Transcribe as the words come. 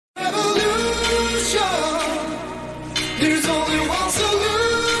There's only one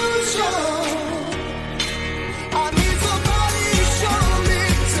solution. I need somebody to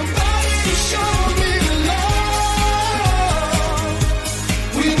show me love.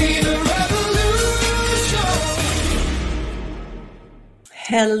 We need a revolution.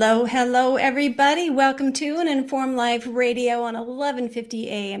 Hello, everybody. Welcome to an Informed Live Radio on 1150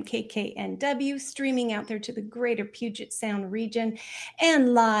 AM KKNW, streaming out there to the greater Puget Sound region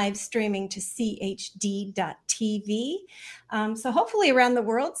and live streaming to chd.tv. So hopefully around the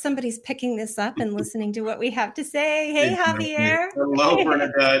world, somebody's picking this up and listening to what we have to say. Hey, Javier. Hello,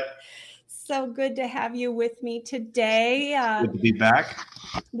 Bernadette. So good to have you with me today. Good to be back.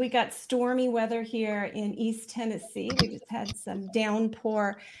 We got stormy weather here in East Tennessee. We just had some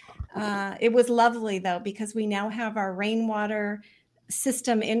downpour. It was lovely, though, because we now have our rainwater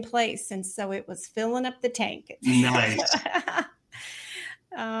system in place. And so it was filling up the tank. Nice.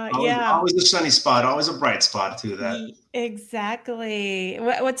 Always a sunny spot, always a bright spot to that. Exactly.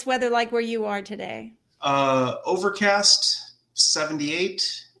 What's weather like where you are today? Overcast,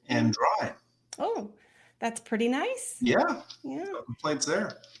 78, and dry. Oh, that's pretty nice. Yeah. No complaints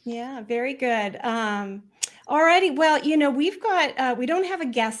there. Yeah, very good. All righty. Well, we don't have a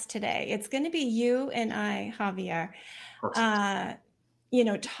guest today. It's going to be you and I, Javier,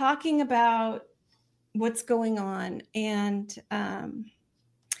 talking about what's going on. And I'm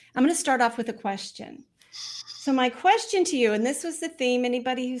going to start off with a question. So my question to you, and this was the theme,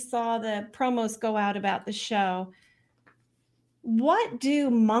 anybody who saw the promos go out about the show, what do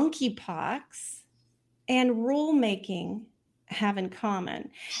monkeypox and rulemaking have in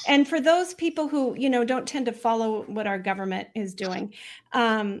common? And for those people who, don't tend to follow what our government is doing,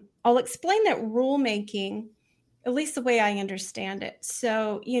 I'll explain that rulemaking, at least the way I understand it.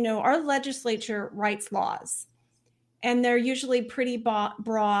 So, our legislature writes laws, and they're usually pretty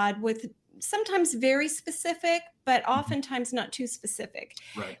broad with sometimes very specific, but oftentimes not too specific,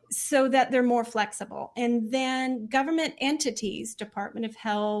 right? So that they're more flexible. And then government entities, Department of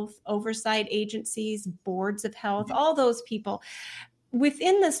Health, oversight agencies, boards of health, all those people,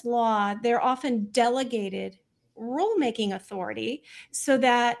 within this law, they're often delegated rulemaking authority so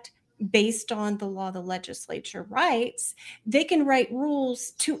that based on the law the legislature writes, they can write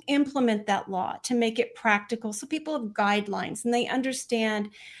rules to implement that law, to make it practical. So people have guidelines and they understand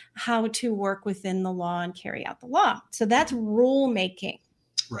how to work within the law and carry out the law. So that's rulemaking.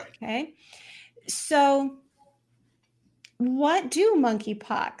 Right. Okay. So what do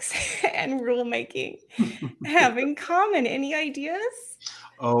monkeypox and rulemaking have in common? Any ideas?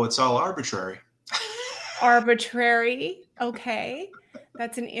 Oh, it's all arbitrary. Arbitrary. Okay.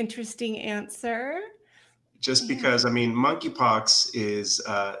 That's an interesting answer. Just because, monkeypox is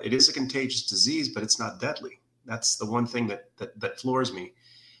it is a contagious disease, but it's not deadly. That's the one thing that floors me.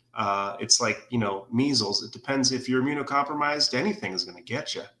 It's like, measles. It depends if you're immunocompromised, anything is going to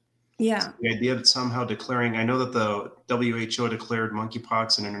get you. Yeah. So the idea that somehow declaring, I know that the WHO declared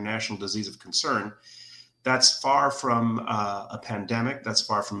monkeypox an international disease of concern. That's far from a pandemic. That's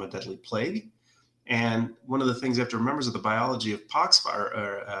far from a deadly plague. And one of the things you have to remember is the biology of vaccinia,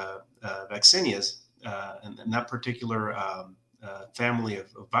 and that particular family of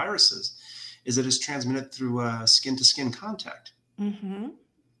viruses, is that it's transmitted through skin-to-skin contact. Mm-hmm.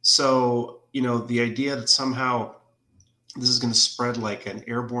 So, the idea that somehow this is going to spread like an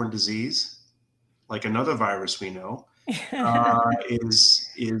airborne disease, like another virus we know, is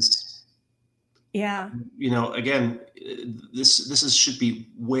yeah. Again, this should be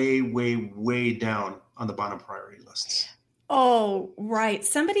way, way, way down on the bottom priority lists. Oh, right.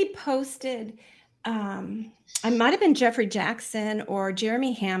 Somebody posted, I might have been Jeffrey Jackson or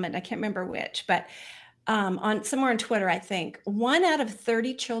Jeremy Hammond. I can't remember which, but on somewhere on Twitter, I think 1 out of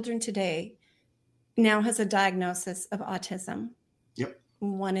 30 children today now has a diagnosis of autism. Yep.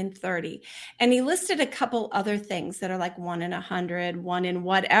 1 in 30. And he listed a couple other things that are like 1 in 100, 1 in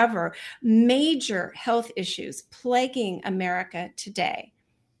whatever, major health issues plaguing America today.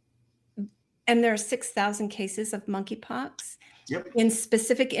 And there are 6,000 cases of monkeypox in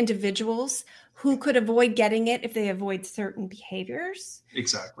specific individuals who could avoid getting it if they avoid certain behaviors.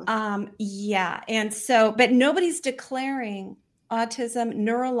 Exactly. Yeah. And so, but nobody's declaring autism,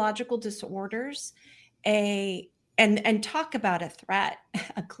 neurological disorders, and talk about a threat,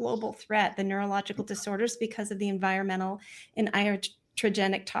 a global threat, the neurological disorders because of the environmental and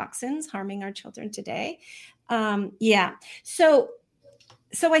iatrogenic toxins harming our children today. Yeah. So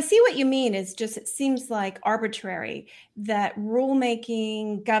I see what you mean is just, it seems like arbitrary that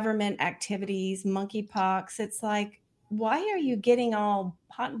rulemaking, government activities, monkeypox, it's like, why are you getting all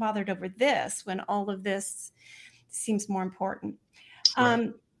hot and bothered over this when all of this seems more important?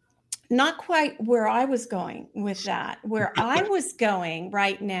 Right. not quite where I was going with that. Where I was going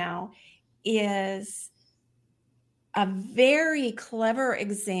right now is a very clever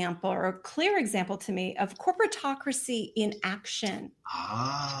example, or a clear example to me, of corporatocracy in action.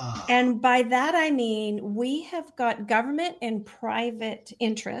 Ah. And by that, I mean, we have got government and private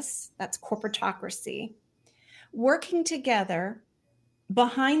interests, that's corporatocracy, working together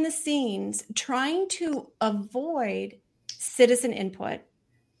behind the scenes, trying to avoid citizen input,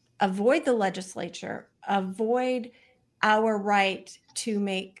 avoid the legislature, avoid our right to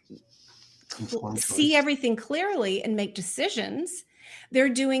see everything clearly and make decisions. They're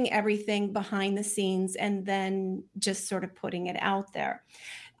doing everything behind the scenes and then just sort of putting it out there.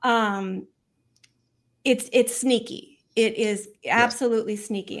 It's sneaky. It is absolutely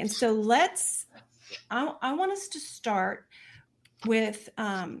sneaky. And so I want us to start with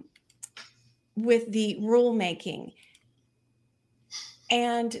the rulemaking.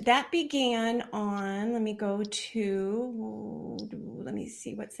 And that began on, let me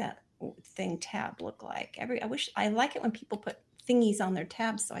see, what's that thing tab look like? I like it when people put thingies on their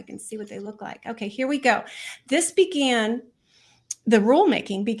tabs so I can see what they look like. Okay, here we go. The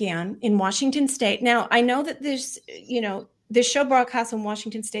rulemaking began in Washington State. Now, I know that this show broadcasts in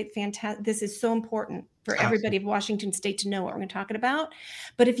Washington State, fantastic. This is so important for everybody of Washington State to know what we're going to talk about.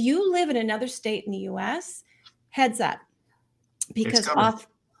 But if you live in another state in the U.S., heads up, because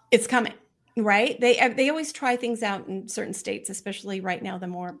it's coming, right? They always try things out in certain states, especially right now, the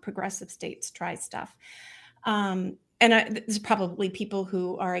more progressive states try stuff. And there's probably people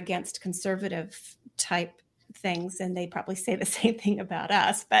who are against conservative type things, and they probably say the same thing about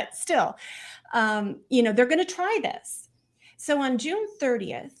us, but still, they're going to try this. So on June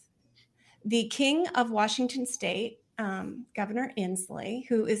 30th, the King of Washington State, Governor Inslee,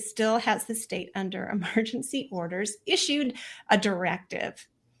 who still has the state under emergency orders, issued a directive.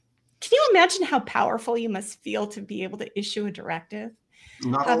 Can you imagine how powerful you must feel to be able to issue a directive?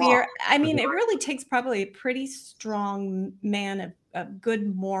 Not Javier, a lot. I mean, it really takes probably a pretty strong man of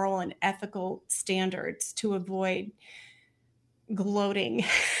good moral and ethical standards to avoid gloating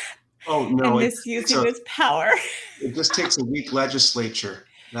and misusing his power. It just takes a weak legislature.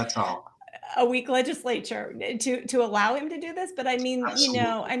 That's all. A weak legislature to allow him to do this. But I mean,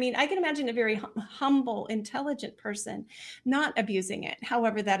 Absolutely. I can imagine a very humble, intelligent person not abusing it.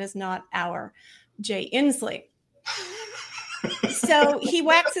 However, that is not our Jay Inslee. So he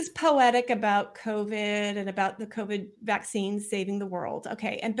waxes poetic about COVID and about the COVID vaccine saving the world.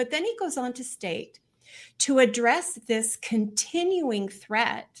 Okay. But then he goes on to state, to address this continuing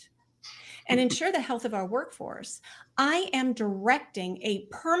threat and ensure the health of our workforce, I am directing a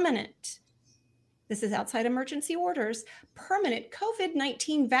permanent, this is outside emergency orders, permanent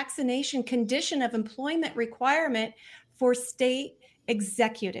COVID-19 vaccination condition of employment requirement for state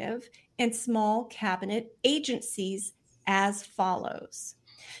executive and small cabinet agencies as follows.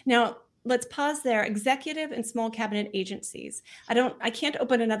 Now, let's pause there. Executive and small cabinet agencies. I can't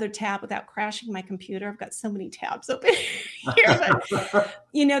open another tab without crashing my computer. I've got so many tabs open here. But,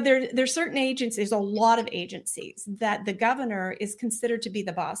 there's certain agencies, there's a lot of agencies that the governor is considered to be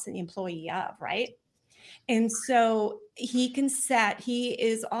the boss and the employee of, right? And so he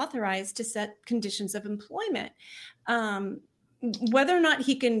is authorized to set conditions of employment. Whether or not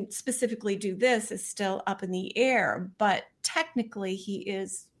he can specifically do this is still up in the air, but technically he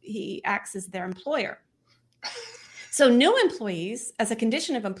acts as their employer. So new employees, as a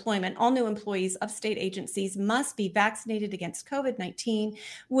condition of employment, all new employees of state agencies must be vaccinated against COVID-19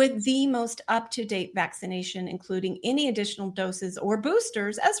 with the most up-to-date vaccination, including any additional doses or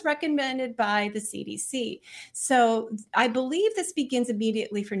boosters as recommended by the CDC. So I believe this begins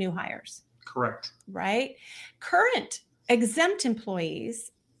immediately for new hires. Correct. Right? Current exempt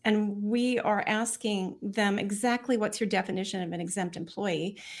employees, and we are asking them exactly what's your definition of an exempt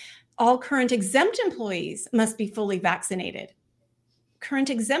employee. All current exempt employees must be fully vaccinated. Current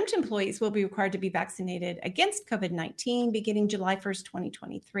exempt employees will be required to be vaccinated against COVID-19 beginning July 1st,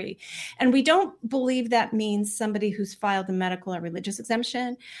 2023. And we don't believe that means somebody who's filed a medical or religious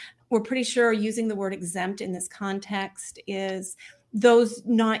exemption. We're pretty sure using the word exempt in this context is those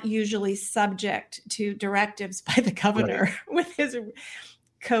not usually subject to directives by the governor with his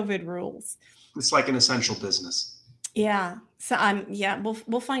COVID rules. It's like an essential business. Yeah. So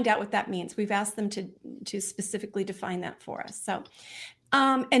we'll find out what that means. We've asked them to specifically define that for us. So,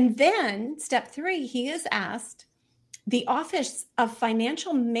 and then step 3, he has asked the Office of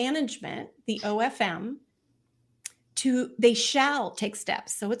Financial Management, the OFM, they shall take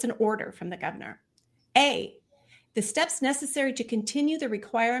steps. So it's an order from the governor. A, the steps necessary to continue the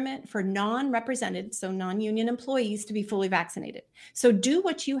requirement for non-represented, so non-union employees to be fully vaccinated. So do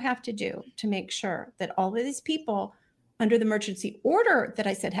what you have to do to make sure that all of these people under the emergency order that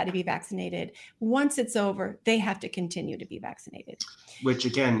I said had to be vaccinated, once it's over, they have to continue to be vaccinated. Which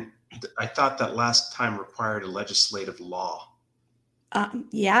again, I thought that last time required a legislative law.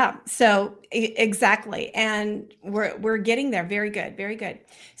 Yeah, so exactly. And we're getting there. Very good. Very good.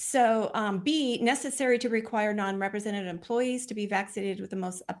 So B, necessary to require non-represented employees to be vaccinated with the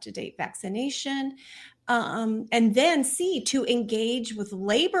most up-to-date vaccination. And then C, to engage with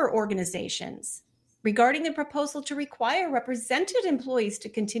labor organizations regarding the proposal to require represented employees to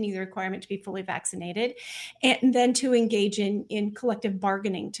continue the requirement to be fully vaccinated, and then to engage in collective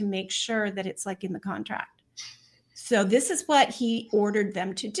bargaining to make sure that it's like in the contract. So this is what he ordered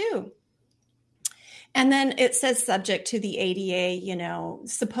them to do. And then it says subject to the ADA,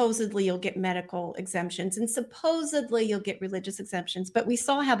 supposedly you'll get medical exemptions and supposedly you'll get religious exemptions. But we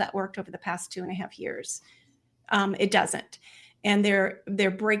saw how that worked over the past 2.5 years. It doesn't. And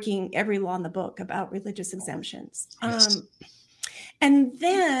they're breaking every law in the book about religious exemptions. Yes. And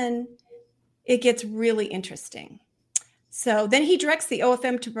then it gets really interesting. So then he directs the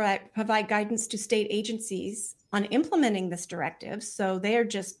OFM to provide guidance to state agencies on implementing this directive. So they're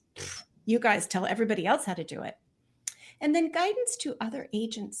just, you guys tell everybody else how to do it. And then guidance to other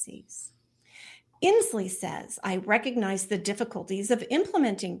agencies. Inslee says, I recognize the difficulties of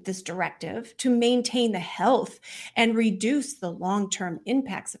implementing this directive to maintain the health and reduce the long-term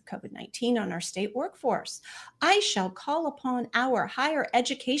impacts of COVID-19 on our state workforce. I shall call upon our higher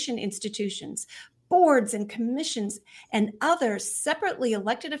education institutions, boards and commissions, and other separately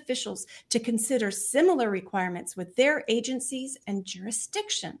elected officials to consider similar requirements with their agencies and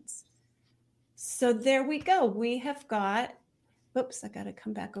jurisdictions. So there we go. We have got, oops, I got to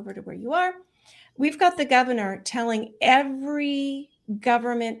come back over to where you are. We've got the governor telling every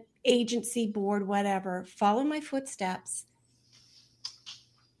government agency, board, whatever, follow my footsteps,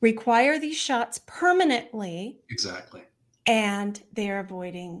 require these shots permanently. Exactly. And they're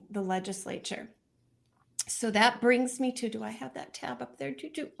avoiding the legislature. So that brings me to, do I have that tab up there?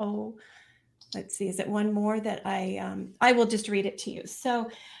 Oh, let's see. Is it one more that I will just read it to you. So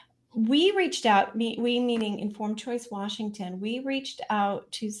we reached out, we meaning Informed Choice Washington, we reached out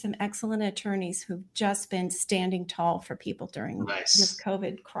to some excellent attorneys who've just been standing tall for people during this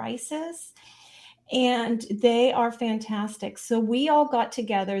COVID crisis. And they are fantastic. So we all got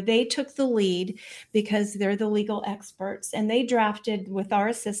together. They took the lead because they're the legal experts, and they drafted with our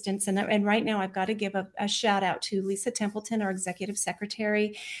assistance. And right now I've got to give a shout out to Lisa Templeton, our executive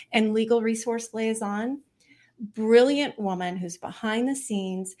secretary and legal resource liaison. Brilliant woman who's behind the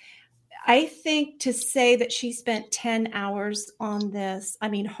scenes. I think to say that she spent 10 hours on this, I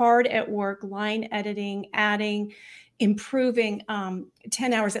mean, hard at work, line editing, adding, improving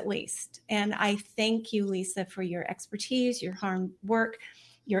 10 hours at least. And I thank you, Lisa, for your expertise, your hard work,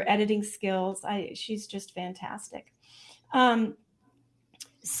 your editing skills. She's just fantastic.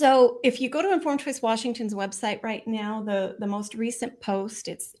 So if you go to Informed Choice Washington's website right now, the most recent post,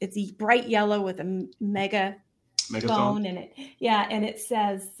 it's bright yellow with a megaphone in it. Yeah, and it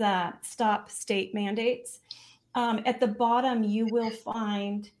says stop state mandates. At the bottom, you will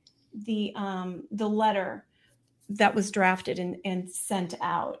find the letter that was drafted and sent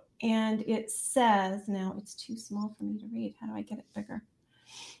out. And it says, now it's too small for me to read. How do I get it bigger?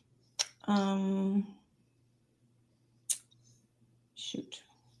 Shoot.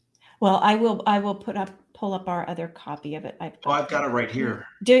 Well, I will pull up our other copy of it. I've got it right here.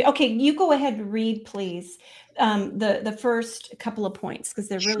 Okay, you go ahead and read, please, the first couple of points, because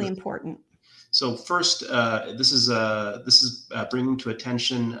they're really important. So first, this is bringing to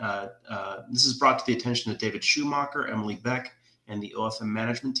attention. This is brought to the attention of David Schumacher, Emily Beck, and the OFM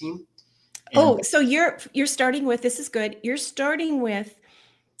management team. And so you're starting with, this is good. You're starting with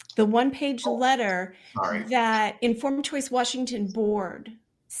the one-page letter that Informed Choice Washington board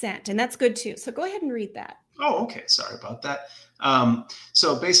sent, and that's good too. So go ahead and read that. Oh, okay. Sorry about that.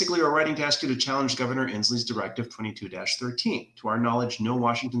 So basically, we're writing to ask you to challenge Governor Inslee's Directive 22-13. To our knowledge, no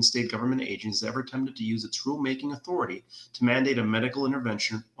Washington state government agency has ever attempted to use its rulemaking authority to mandate a medical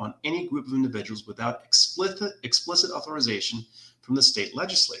intervention on any group of individuals without explicit authorization from the state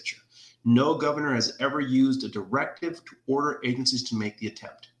legislature. No governor has ever used a directive to order agencies to make the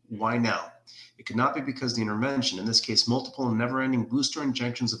attempt. Why now? It could not be because the intervention, in this case multiple and never-ending booster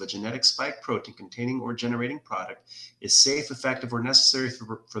injections of a genetic spike protein containing or generating product, is safe, effective, or necessary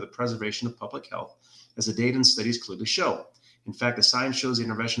for the preservation of public health, as the data and studies clearly show. In fact, the science shows the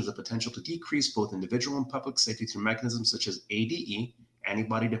intervention has the potential to decrease both individual and public safety through mechanisms such as ADE,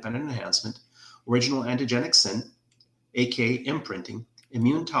 antibody-dependent enhancement, original antigenic sin, aka imprinting,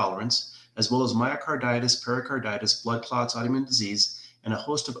 immune tolerance, as well as myocarditis, pericarditis, blood clots, autoimmune disease, and a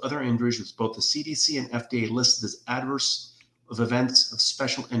host of other injuries which both the CDC and FDA listed as adverse of events of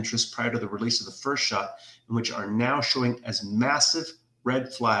special interest prior to the release of the first shot, and which are now showing as massive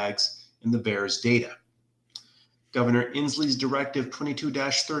red flags in the VAERS data. Governor Inslee's Directive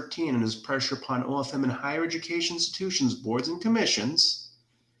 22-13 and his pressure upon OFM and higher education institutions, boards, and commissions,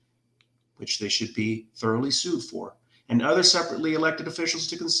 which they should be thoroughly sued for, and other separately elected officials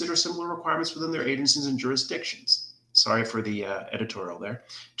to consider similar requirements within their agencies and jurisdictions. Sorry for the editorial there.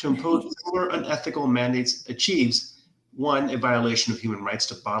 To impose similar unethical mandates achieves, 1, a violation of human rights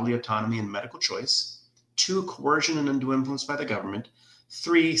to bodily autonomy and medical choice, 2, coercion and undue influence by the government,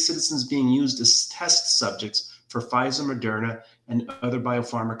 3, citizens being used as test subjects for Pfizer, Moderna, and other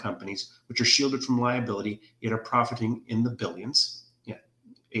biopharma companies, which are shielded from liability, yet are profiting in the billions. Yeah,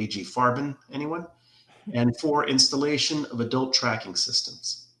 AG Farben, anyone? And 4, installation of adult tracking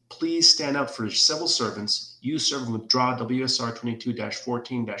systems. Please stand up for civil servants. You serve and withdraw WSR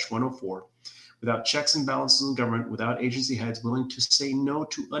 22-14-104 without checks and balances in government, without agency heads willing to say no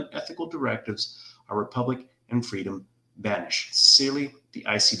to unethical directives. Our republic and freedom vanish. Sincerely, the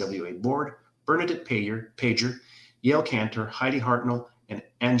ICWA Board, Bernadette Pager, Yale Cantor, Heidi Hartnell, and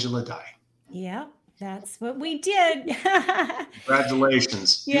Angela Dye. Yeah, that's what we did.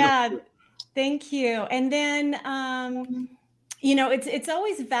 Congratulations. Yeah, thank you. And then, it's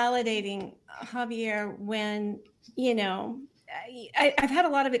always validating, Javier, when, I've had a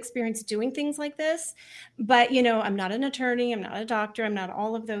lot of experience doing things like this, but, I'm not an attorney, I'm not a doctor, I'm not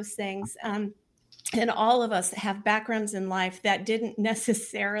all of those things. And all of us have backgrounds in life that didn't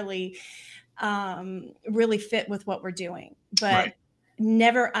necessarily really fit with what we're doing, but Right.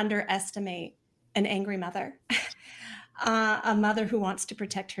 Never underestimate an angry mother, a mother who wants to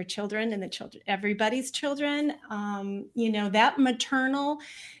protect her children and the children, everybody's children. That maternal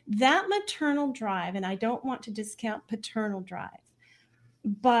drive, and I don't want to discount paternal drive,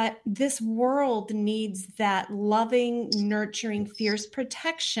 but this world needs that loving, nurturing, fierce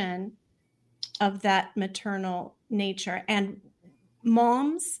protection of that maternal nature. And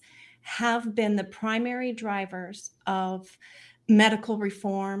moms have been the primary drivers of medical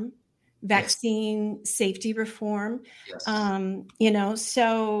reform, vaccine safety reform. Yes.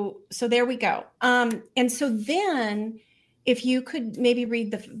 So there we go. And so then if you could maybe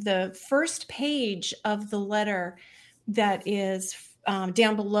read the first page of the letter that is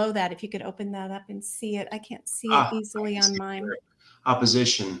down below that, if you could open that up and see it. I can't see it easily on mine.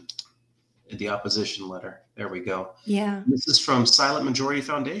 The opposition letter. There we go. Yeah. This is from Silent Majority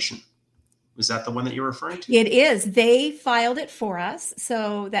Foundation. Is that the one that you're referring to? It is. They filed it for us,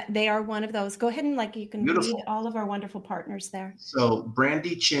 so that they are one of those. Go ahead and you can Beautiful. read all of our wonderful partners there. So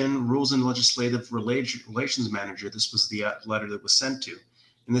Brandy Chin, Rules and Legislative Relations Manager. This was the letter that was sent to.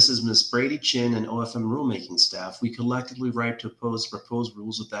 And this is Ms. Brady Chin and OFM rulemaking staff. We collectively write to oppose proposed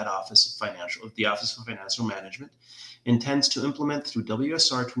rules of the Office of Financial Management intends to implement through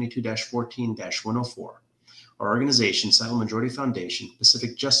WSR 22-14-104. Our organization, Silent Majority Foundation,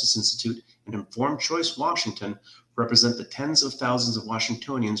 Pacific Justice Institute, and Informed Choice Washington represent the tens of thousands of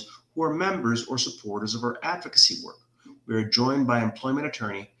Washingtonians who are members or supporters of our advocacy work. We are joined by employment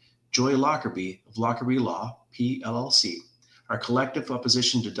attorney Joy Lockerbie of Lockerbie Law, PLLC. Our collective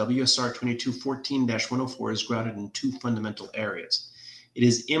opposition to WSR 22-14-104 is grounded in two fundamental areas. It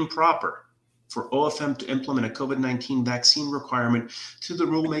is improper for OFM to implement a COVID-19 vaccine requirement through the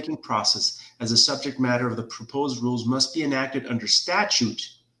rulemaking process, as the subject matter of the proposed rules must be enacted under statute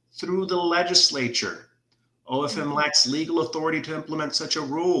through the legislature. OFM lacks legal authority to implement such a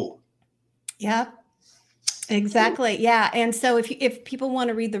rule. Yep. Exactly. Yeah. And so if people want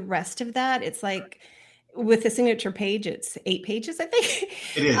to read the rest of that, it's like with the signature page, it's 8 pages, I think.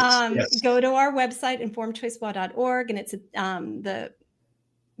 It is. Yes. Go to our website, informedchoicelaw.org, and it's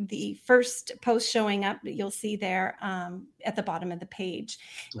the first post showing up that you'll see there at the bottom of the page.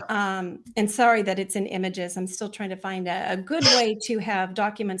 Yeah. And sorry that it's in images. I'm still trying to find a good way to have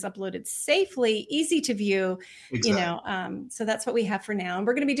documents uploaded safely, easy to view, Exactly. so that's what we have for now. And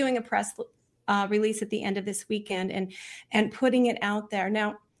we're going to be doing a press release at the end of this weekend and putting it out there.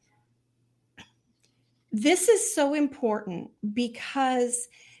 Now, this is so important because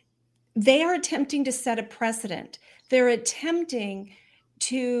they are attempting to set a precedent. They're attempting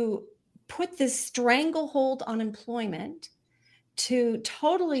to put this stranglehold on employment, to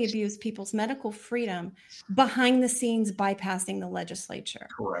totally abuse people's medical freedom behind the scenes, bypassing the legislature.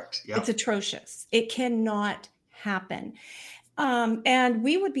 Correct. Yep. It's atrocious. It cannot happen. And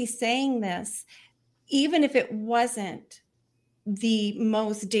we would be saying this even if it wasn't the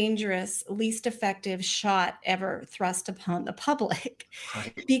most dangerous, least effective shot ever thrust upon the public.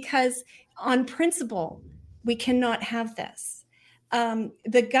 Right. Because on principle, we cannot have this.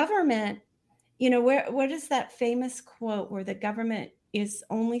 The government, what is that famous quote where the government is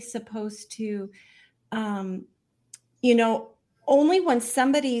only supposed to, only when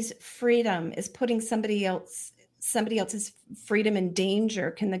somebody's freedom is putting somebody else's freedom in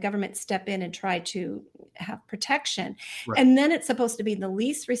danger can the government step in and try to have protection. Right. And then it's supposed to be in the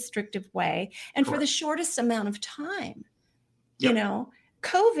least restrictive way and for Correct. the shortest amount of time. Yep.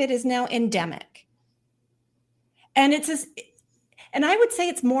 COVID is now endemic. And and I would say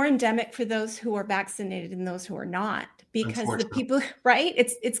it's more endemic for those who are vaccinated than those who are not, because the Unfortunately. people, right?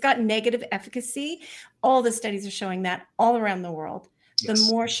 It's got negative efficacy. All the studies are showing that all around the world. Yes.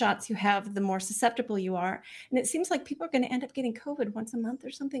 The more shots you have, the more susceptible you are. And it seems like people are going to end up getting COVID once a month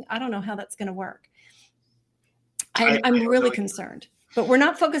or something. I don't know how that's going to work. I I'm don't really know. concerned. But we're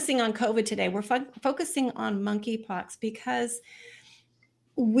not focusing on COVID today. We're focusing on monkeypox because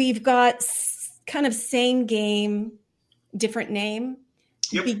we've got kind of same game, different name,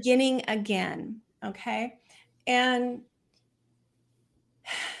 Yep. beginning again. Okay. And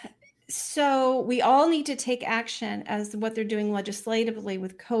so we all need to take action as what they're doing legislatively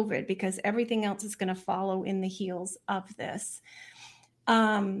with COVID, because everything else is going to follow in the heels of this.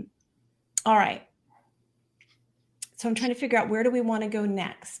 All right. So I'm trying to figure out, where do we want to go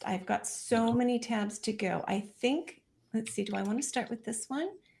next? I've got so many tabs to go. I think, let's see, do I want to start with this one?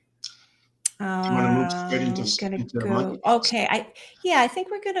 Do you want to move straight into monkeypox? Okay. I think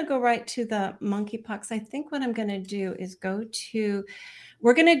we're going to go right to the monkeypox. I think what I'm going to do is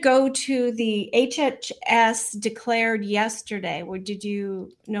we're going to go to the HHS declared yesterday. Did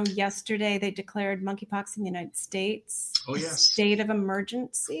you know yesterday they declared monkeypox in the United States? Oh, yes. State of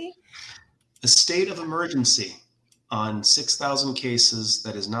emergency. A state of emergency on 6,000 cases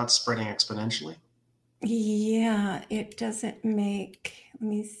that is not spreading exponentially. Yeah, it doesn't make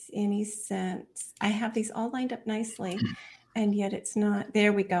any sense. I have these all lined up nicely, and yet it's not.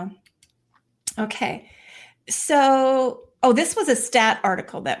 There we go. Okay. So, this was a stat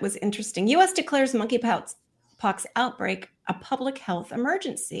article that was interesting. U.S. declares monkeypox outbreak a public health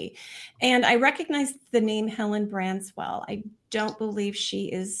emergency. And I recognize the name Helen Branswell. I don't believe she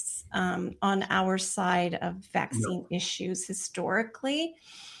is on our side of vaccine issues historically.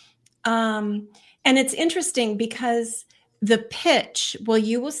 And it's interesting because the pitch,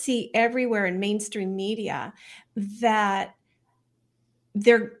 you will see everywhere in mainstream media that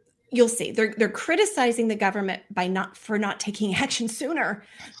they're criticizing the government for not taking action sooner.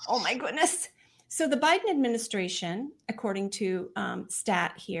 Oh my goodness. So the Biden administration, according to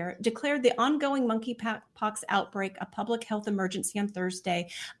STAT here, declared the ongoing monkeypox outbreak a public health emergency on Thursday,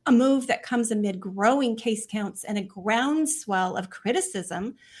 a move that comes amid growing case counts and a groundswell of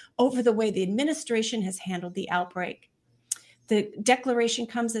criticism over the way the administration has handled the outbreak. The declaration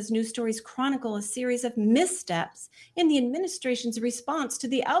comes as news stories chronicle a series of missteps in the administration's response to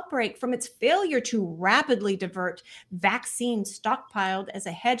the outbreak, from its failure to rapidly divert vaccines stockpiled as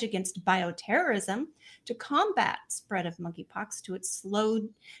a hedge against bioterrorism to combat spread of monkeypox, to its slow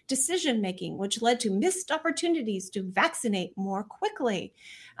decision-making, which led to missed opportunities to vaccinate more quickly.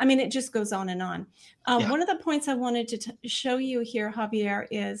 I mean, it just goes on and on. One of the points I wanted to show you here, Javier,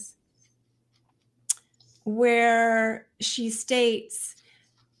 is where she states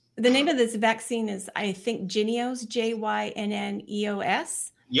the name of this vaccine is, I think, Jynneos,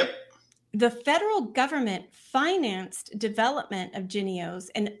 Jynneos. Yep. The federal government financed development of Jynneos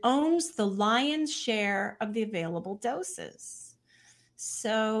and owns the lion's share of the available doses.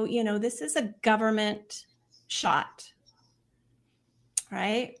 So, this is a government shot,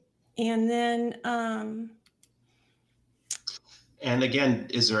 right? And then and again,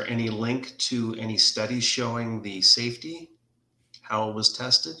 is there any link to any studies showing the safety, how it was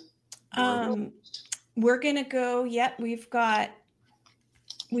tested? We're going to go, we've got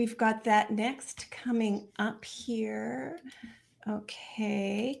that next coming up here.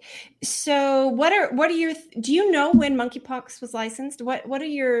 Okay. So what are your, do you know when monkeypox was licensed? What are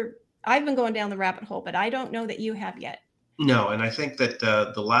your, I've been going down the rabbit hole, but I don't know that you have yet. No, and I think that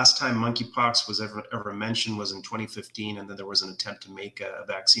the last time monkeypox was ever mentioned was in 2015, and then there was an attempt to make a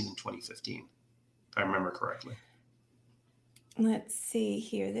vaccine in 2015, if I remember correctly. Let's see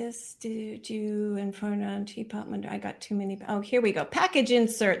here. This in front on teapot. I got too many. Oh, here we go. Package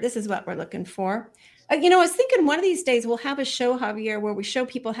insert. This is what we're looking for. I was thinking one of these days we'll have a show, Javier, where we show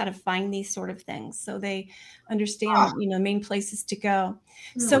people how to find these sort of things so they understand, the main places to go.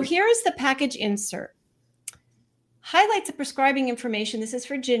 So here is the package insert. highlights of prescribing information. This is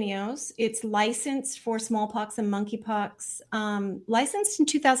for Jynneos. It's licensed for smallpox and monkeypox, licensed in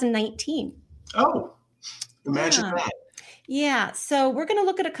 2019. Oh, imagine Yeah. that. Yeah, so we're going to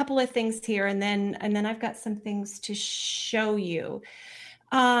look at a couple of things here, and then I've got some things to show you.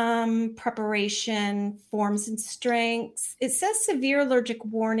 Preparation, forms and strengths. It says severe allergic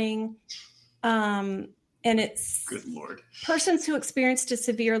warning, and it's Good Lord. persons who experienced a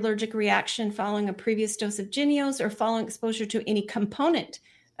severe allergic reaction following a previous dose of Jynneos or following exposure to any component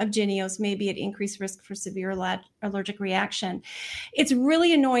of Jynneos may be at increased risk for severe allergic reaction. It's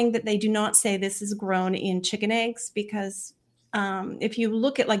really annoying that they do not say this is grown in chicken eggs, because if you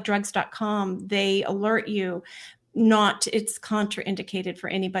look at like drugs.com, they alert you it's contraindicated for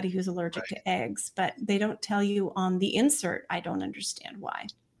anybody who's allergic to eggs, but they don't tell you on the insert. I don't understand why.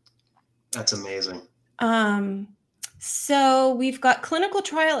 That's amazing. So we've got clinical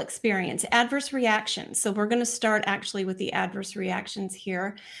trial experience, adverse reactions. So we're going to start actually with the adverse reactions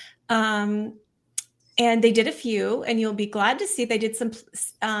here. And they did a few, and you'll be glad to see they did some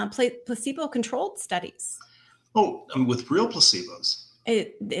placebo-controlled studies. Oh, and with real placebos.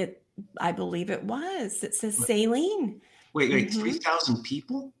 I believe it was. It says saline. Wait, Mhm. 3,000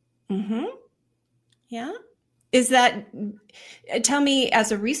 people? Mm-hmm. Yeah. Is that, tell me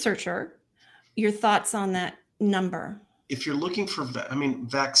as a researcher, your thoughts on that number? If you're looking for,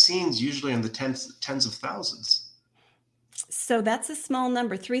 vaccines usually in the tens of thousands. So that's a small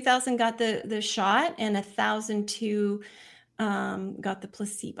number. 3,000 got the shot, and 1,002 got the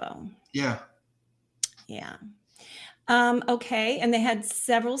placebo. Yeah. Yeah. Okay. And they had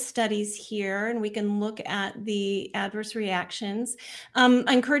several studies here, and we can look at the adverse reactions. I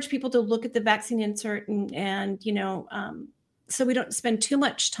encourage people to look at the vaccine insert and so we don't spend too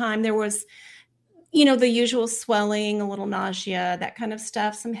much time. There was, the usual swelling, a little nausea, that kind of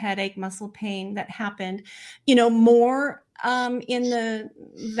stuff, some headache, muscle pain that happened, more in the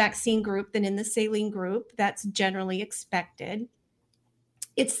vaccine group than in the saline group. That's generally expected.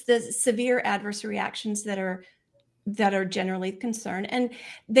 It's the severe adverse reactions that are generally concerned. And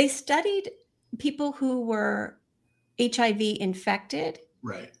they studied people who were HIV infected,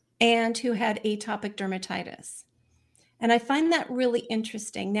 Right, and who had atopic dermatitis. And I find that really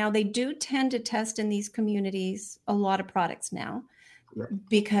interesting. Now, they do tend to test in these communities a lot of products now, yeah.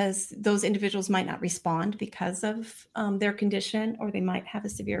 because those individuals might not respond because of their condition, or they might have a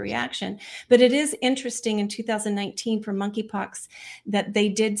severe reaction. But it is interesting in 2019 for monkeypox that they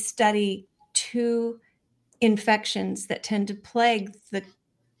did study 2 infections that tend to plague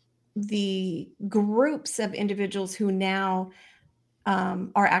the groups of individuals who now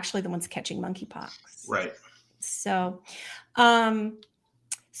are actually the ones catching monkeypox. Right. So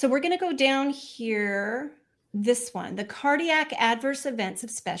we're going to go down here. This one, the cardiac adverse events of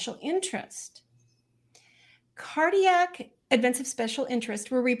special interest. Cardiac events of special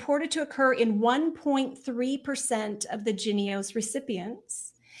interest were reported to occur in 1.3% of the Jynneos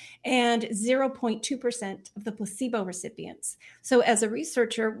recipients and 0.2% of the placebo recipients. So as a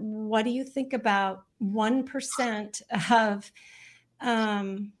researcher, what do you think about 1% of,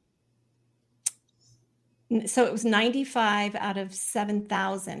 so it was 95 out of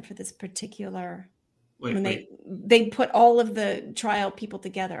 7,000 for this particular, when they put all of the trial people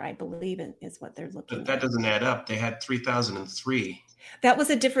together, I believe is what they're looking But that at. doesn't add up. They had 3,003. That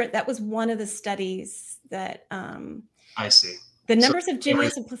was one of the studies that, I see. the numbers of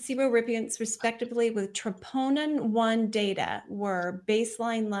Jynneos and placebo recipients, respectively, with troponin 1 data were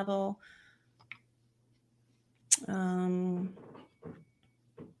baseline level.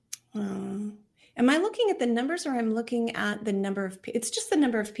 Am I looking at the numbers, or I'm looking at the number of? It's just the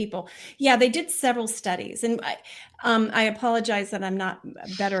number of people. Yeah, they did several studies, and I apologize that I'm not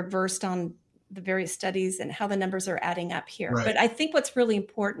better versed on the various studies and how the numbers are adding up here. Right. But I think what's really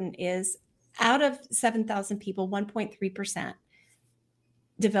important is, out of 7,000 people, 1.3%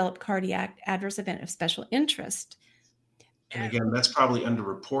 developed cardiac adverse event of special interest. And again, that's probably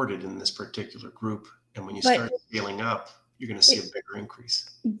underreported in this particular group. And when you start scaling up, you're going to see a bigger increase.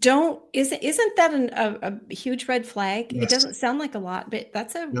 Isn't that a huge red flag? Yes. It doesn't sound like a lot, but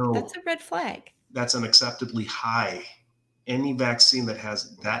that's a red flag. That's unacceptably high. Any vaccine that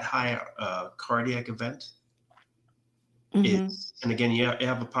has that high cardiac event is, and again, you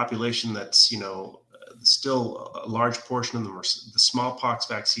have a population that's, still a large portion of them the smallpox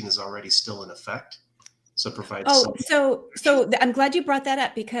vaccine is already still in effect. So it provides Oh, some. I'm glad you brought that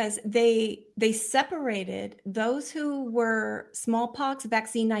up because they separated those who were smallpox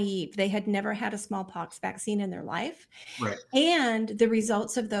vaccine naive. They had never had a smallpox vaccine in their life, Right. and the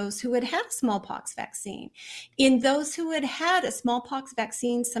results of those who had had a smallpox vaccine. In those who had had a smallpox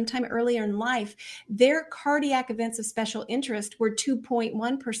vaccine sometime earlier in life, their cardiac events of special interest were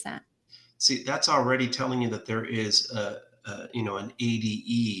 2.1%. See, that's already telling you that there is an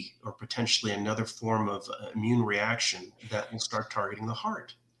ADE or potentially another form of immune reaction that will start targeting the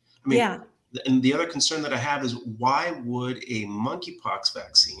heart. I mean, Yeah. and the other concern that I have is why would a monkeypox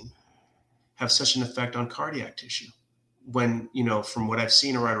vaccine have such an effect on cardiac tissue? When, from what I've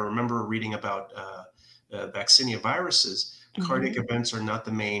seen, or I remember reading about vaccinia viruses, cardiac events are not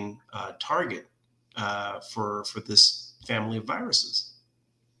the main target for this family of viruses.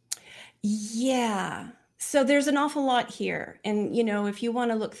 Yeah. So there's an awful lot here. And if you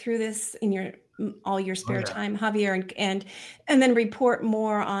want to look through this in all your spare time, Javier, and then report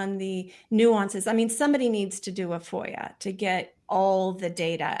more on the nuances. I mean, somebody needs to do a FOIA to get all the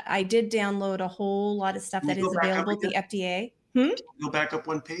data. I did download a whole lot of stuff that is available at the FDA. Go back up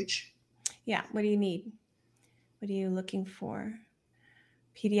one page. Yeah. What do you need? What are you looking for?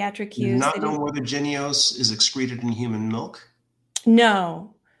 Pediatric use. Not know whether Jynneos is excreted in human milk.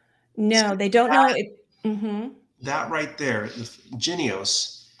 No, they don't know it. That right there,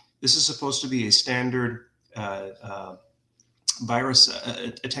 Jynneos, this is supposed to be a standard virus,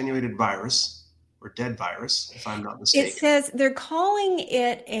 attenuated virus or dead virus, if I'm not mistaken. It says they're calling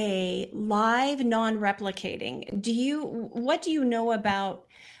it a live non-replicating. What do you know about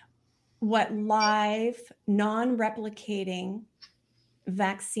what live non-replicating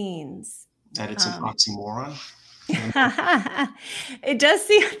vaccines? That it's an oxymoron. It does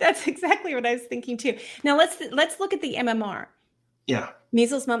seem that's exactly what I was thinking too. Now let's look at the MMR. Yeah.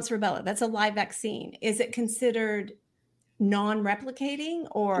 Measles, mumps, rubella. That's a live vaccine. Is it considered non-replicating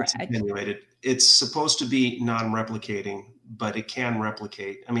or it's attenuated? It's supposed to be non-replicating, but it can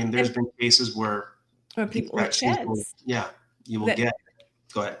replicate. I mean, there's been cases where people with sheds. You will get.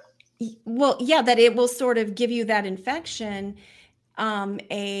 Go ahead. Well, yeah, that it will sort of give you that infection.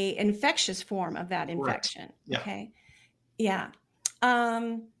 A infectious form of that infection. Yeah. Okay. Yeah.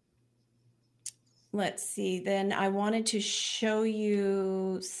 Let's see. Then I wanted to show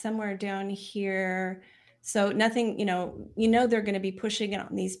you somewhere down here. So nothing, they're going to be pushing it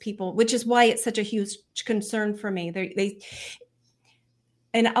on these people, which is why it's such a huge concern for me.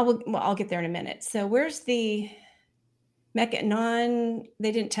 I'll get there in a minute. So where's the they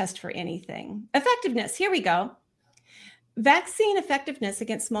didn't test for anything. Effectiveness. Here we go. Vaccine effectiveness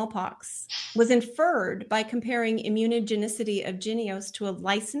against smallpox was inferred by comparing immunogenicity of Jynneos to a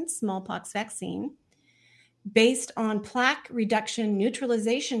licensed smallpox vaccine based on plaque reduction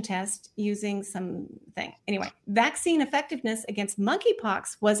neutralization test using something. Anyway, vaccine effectiveness against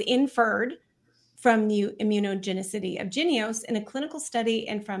monkeypox was inferred from the immunogenicity of Jynneos in a clinical study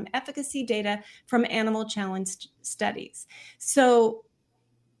and from efficacy data from animal challenge studies. So,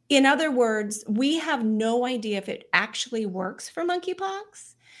 in other words, we have no idea if it actually works for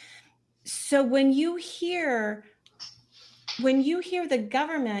monkeypox. So when you hear the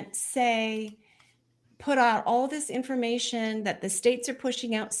government put out all this information that the states are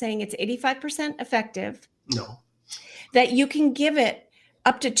pushing out saying it's 85% effective. No. That you can give it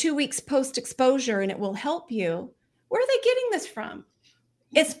up to 2 weeks post-exposure and it will help you. Where are they getting this from?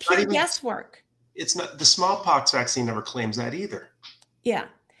 It's pure guesswork. It's not. The smallpox vaccine never claims that either. Yeah.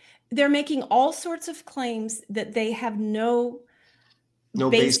 They're making all sorts of claims that they have no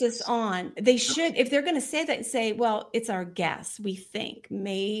basis on. They should, if they're going to say that, say, well, it's our guess. We think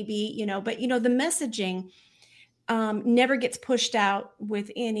maybe, but the messaging never gets pushed out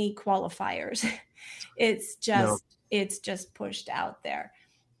with any qualifiers. It's just pushed out there.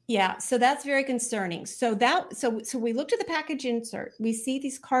 Yeah. So that's very concerning. So we looked at the package insert. We see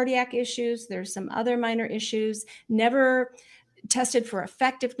these cardiac issues. There's some other minor issues, never tested for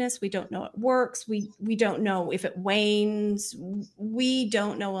effectiveness. We don't know it works. We don't know if it wanes. We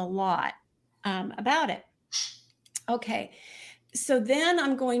don't know a lot about it. Okay. So then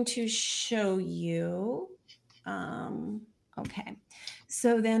I'm going to show you. Okay.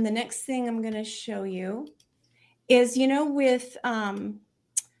 So then the next thing I'm going to show you is,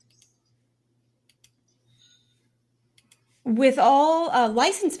 with all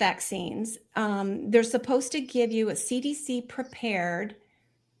licensed vaccines, they're supposed to give you a CDC prepared,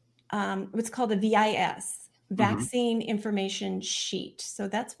 what's called a VIS, Vaccine Information Sheet. So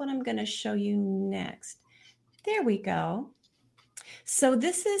that's what I'm going to show you next. There we go. So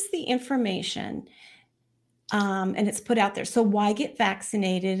this is the information. And it's put out there. So why get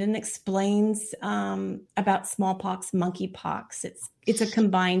vaccinated? And explains about smallpox, monkeypox. It's a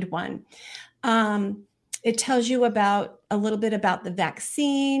combined one. It tells you about a little bit about the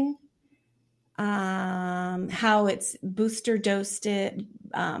vaccine, how it's booster dosed,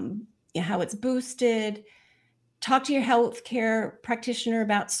 how it's boosted. Talk to your healthcare practitioner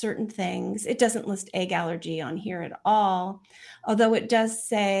about certain things. It doesn't list egg allergy on here at all, although it does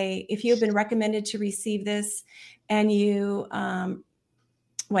say if you have been recommended to receive this and you,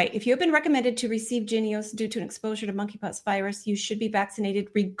 if you have been recommended to receive Jynneos due to an exposure to monkeypox virus, you should be vaccinated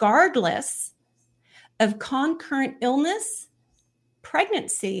regardless of concurrent illness,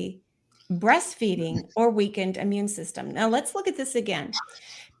 pregnancy, breastfeeding, or weakened immune system. Now let's look at this again.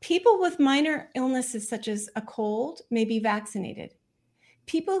 People with minor illnesses such as a cold may be vaccinated.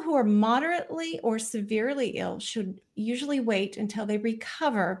 People who are moderately or severely ill should usually wait until they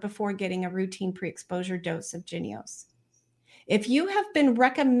recover before getting a routine pre-exposure dose of Jynneos. If you have been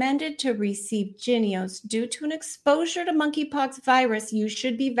recommended to receive Jynneos due to an exposure to monkeypox virus, you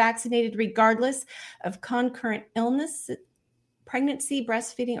should be vaccinated regardless of concurrent illness, pregnancy,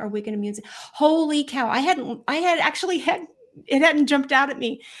 breastfeeding, or weakened immune system. Holy cow. It hadn't jumped out at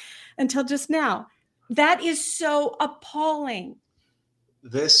me until just now. That is so appalling.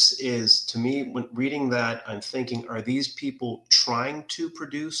 This is, to me, when reading that, I'm thinking, are these people trying to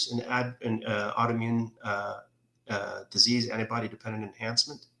produce an autoimmune disease antibody-dependent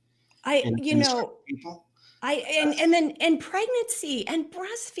enhancement? People? And pregnancy and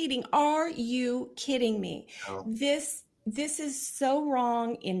breastfeeding. Are you kidding me? No. This is so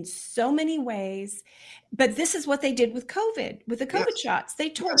wrong in so many ways, but this is what they did with COVID, with the COVID shots. They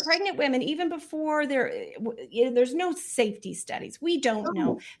told pregnant women even before there's no safety studies. We don't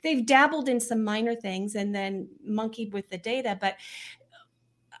know. They've dabbled in some minor things and then monkeyed with the data, but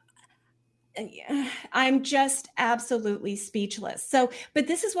I'm just absolutely speechless. So, but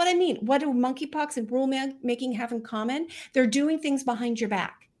this is what I mean. What do monkeypox and rule making have in common? They're doing things behind your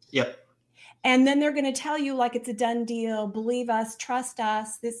back. Yep. And then they're going to tell you like it's a done deal. Believe us, trust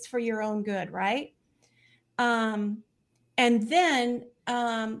us. This is for your own good, right? And then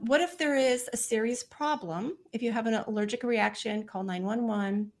what if there is a serious problem? If you have an allergic reaction, call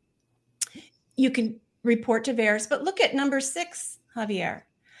 911. You can report to VAERS. But look at number 6, Javier.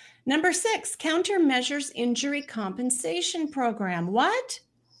 Number 6, Countermeasures Injury Compensation Program. What?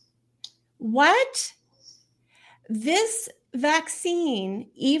 This vaccine,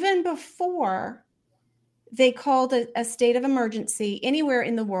 even before they called a state of emergency anywhere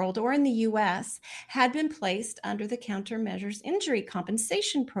in the world or in the US, had been placed under the Countermeasures Injury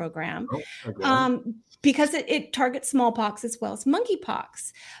Compensation Program because it targets smallpox as well as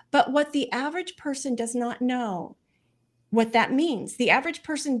monkeypox. But what the average person does not know what that means. The average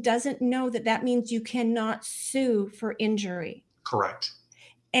person doesn't know that means you cannot sue for injury. Correct.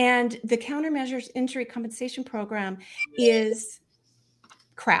 And the Countermeasures Injury Compensation Program is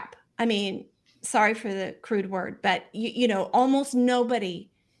crap. I mean, sorry for the crude word, but almost nobody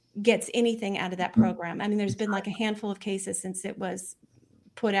gets anything out of that program. I mean, there's been like a handful of cases since it was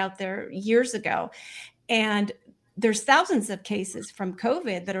put out there years ago. And there's thousands of cases from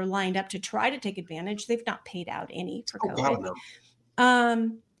COVID that are lined up to try to take advantage. They've not paid out any for COVID. God,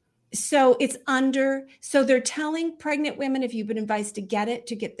 no. So they're telling pregnant women, if you've been advised to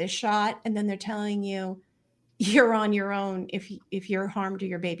get this shot, and then they're telling you you're on your own if you're harmed or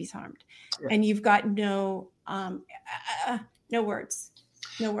your baby's harmed, and you've got no words.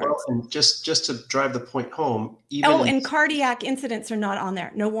 Well, and just to drive the point home, and cardiac incidents are not on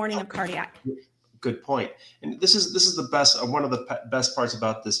there. No warning of cardiac. Good point. And this is the best, one of the best parts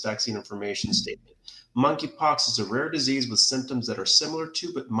about this vaccine information statement. Monkeypox is a rare disease with symptoms that are similar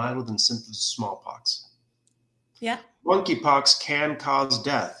to but milder than symptoms of smallpox. Yeah. Monkeypox can cause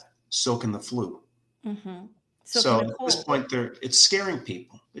death. So can the flu. Mm-hmm. So at this point, it's scaring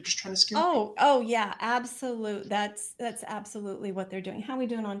people. They're just trying to scare people. Oh yeah, absolutely. That's absolutely what they're doing. How are we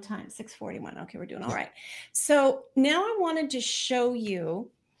doing on time? 6:41. Okay, we're doing all right. So now I wanted to show you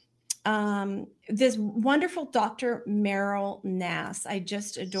this wonderful Dr. Meryl Nass. I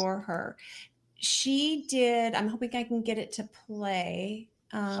just adore her. She did, I'm hoping I can get it to play.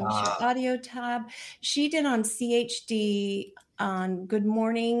 Audio tab. She did on CHD on Good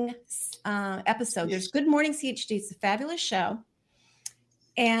Morning episode. There's Good Morning CHD. It's a fabulous show.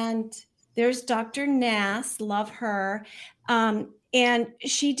 And there's Dr. Nass. Love her. And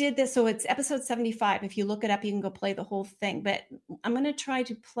she did this. So it's episode 75. If you look it up, you can go play the whole thing. But I'm going to try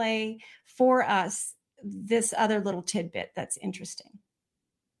to play for us this other little tidbit that's interesting.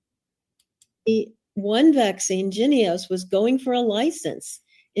 One vaccine, Jynneos, was going for a license.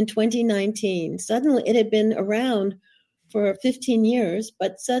 in 2019. Suddenly, it had been around for 15 years,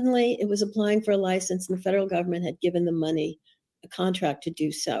 but suddenly it was applying for a license and the federal government had given them money, a contract to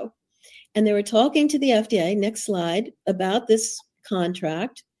do so. And they were talking to the FDA, next slide, about this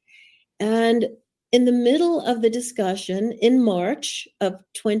contract. And in the middle of the discussion in March of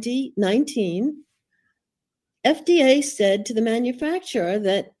 2019, FDA said to the manufacturer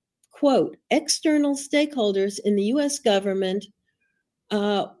that, quote, external stakeholders in the US government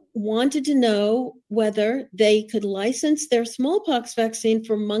wanted to know whether they could license their smallpox vaccine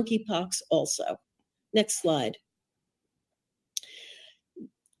for monkeypox also. Next slide.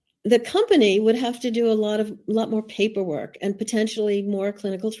 The company would have to do a lot more paperwork and potentially more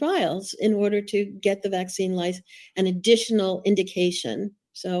clinical trials in order to get the vaccine license, an additional indication.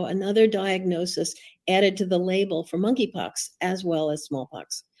 So another diagnosis added to the label for monkeypox as well as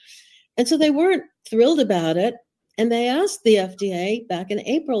smallpox. And so they weren't thrilled about it. And they asked the FDA back in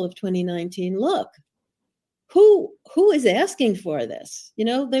April of 2019, look, who is asking for this? You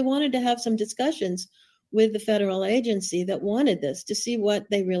know, they wanted to have some discussions with the federal agency that wanted this to see what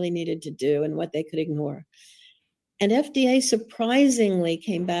they really needed to do and what they could ignore. And FDA surprisingly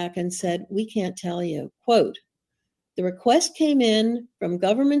came back and said, we can't tell you. Quote, the request came in from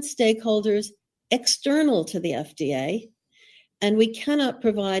government stakeholders external to the FDA, and we cannot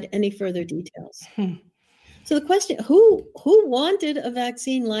provide any further details. So the question, who wanted a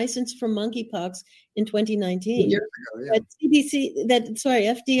vaccine license for monkeypox in 2019? Years ago, yeah.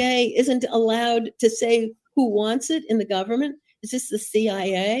 FDA isn't allowed to say who wants it in the government. Is this the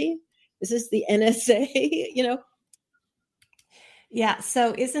CIA? Is this the NSA? You know? Yeah.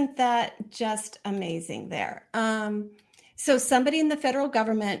 So isn't that just amazing there? So somebody in the federal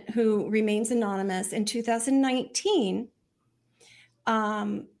government who remains anonymous in 2019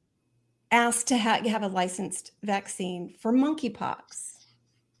 asked to have a licensed vaccine for monkeypox.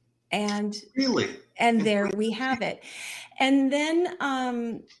 And Really? And there we have it. And then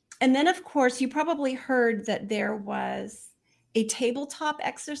of course, you probably heard that there was a tabletop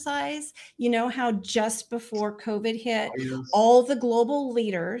exercise. You know how just before COVID hit, all the global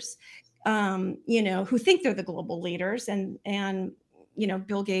leaders, who think they're the global leaders and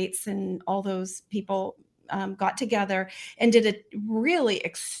Bill Gates and all those people got together and did a really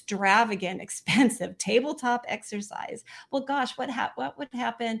extravagant, expensive tabletop exercise. Well, gosh, what would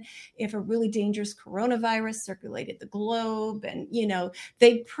happen if a really dangerous coronavirus circulated the globe? And,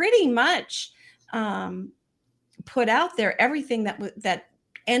 they pretty much put out there everything that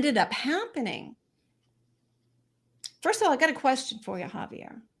ended up happening. First of all, I got a question for you,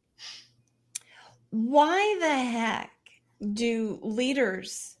 Javier. Why the heck do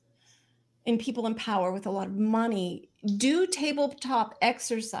leaders and people in power with a lot of money do tabletop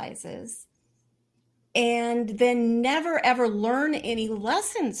exercises and then never ever learn any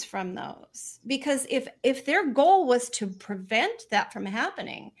lessons from those? Because if their goal was to prevent that from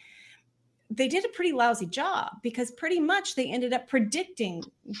happening, they did a pretty lousy job, because pretty much they ended up predicting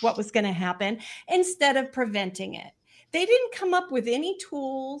what was going to happen instead of preventing it. They didn't come up with any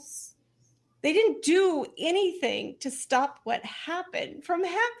tools. They didn't do anything to stop what happened from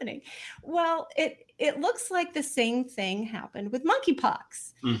happening. Well, it looks like the same thing happened with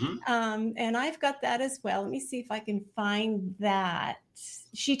monkeypox. Mm-hmm. And I've got that as well. Let me see if I can find that.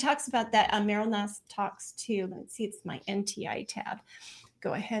 She talks about that. Meryl Nass talks too. Let's see, it's my NTI tab.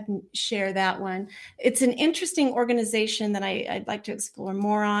 Go ahead and share that one. It's an interesting organization that I'd like to explore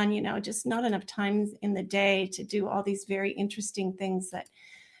more on. Just not enough time in the day to do all these very interesting things that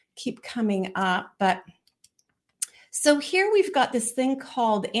keep coming up. But so here we've got this thing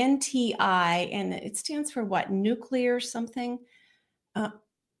called NTI, and it stands for what? Nuclear something?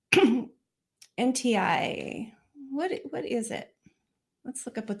 NTI. What is it? Let's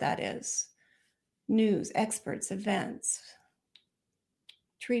look up what that is. News, experts, events,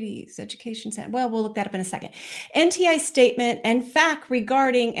 treaties, education center. Well, we'll look that up in a second. NTI statement and fact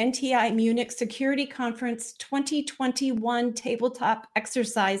regarding NTI Munich Security Conference 2021 tabletop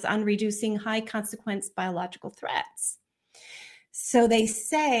exercise on reducing high consequence biological threats. So they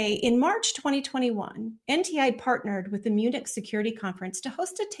say in March 2021, NTI partnered with the Munich Security Conference to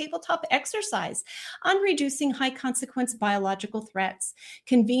host a tabletop exercise on reducing high consequence biological threats.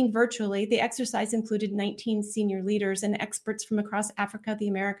 Convened virtually, the exercise included 19 senior leaders and experts from across Africa, the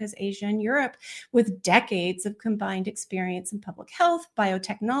Americas, Asia, and Europe, with decades of combined experience in public health,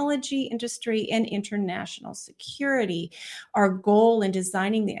 biotechnology industry, and international security. Our goal in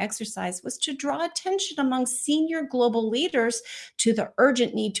designing the exercise was to draw attention among senior global leaders to the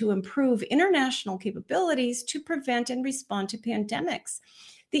urgent need to improve international capabilities to prevent and respond to pandemics.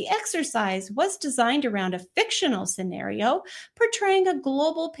 The exercise was designed around a fictional scenario portraying a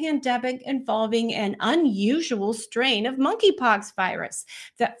global pandemic involving an unusual strain of monkeypox virus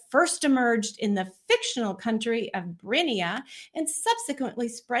that first emerged in the fictional country of Britannia and subsequently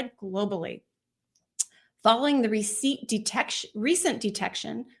spread globally. Following the recent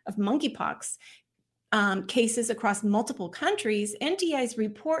detection of monkeypox cases across multiple countries, NTI's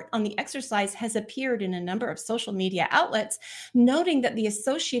report on the exercise has appeared in a number of social media outlets, noting that the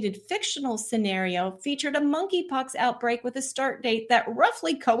associated fictional scenario featured a monkeypox outbreak with a start date that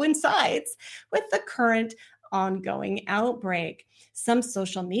roughly coincides with the current ongoing outbreak. Some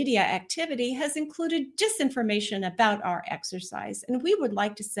social media activity has included disinformation about our exercise, and we would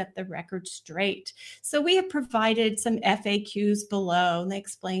like to set the record straight. So we have provided some FAQs below, and they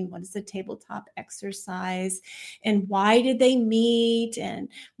explain what is a tabletop exercise and why did they meet and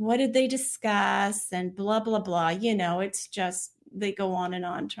what did they discuss and blah, blah, blah. You know, it's just, they go on and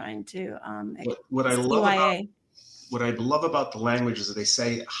on trying to what I love about the language is that they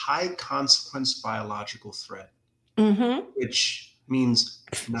say high consequence biological threat, which means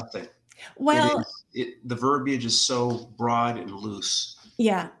nothing. Well, the verbiage is so broad and loose.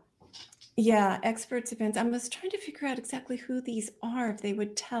 Yeah, experts events. I was trying to figure out exactly who these are, if they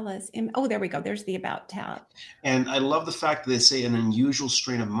would tell us. Oh, there we go. There's the about tab. And I love the fact that they say an unusual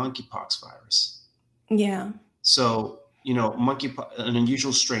strain of monkeypox virus. Yeah. So, you know, an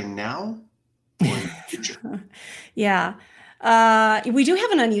unusual strain now or in the future? Yeah. We do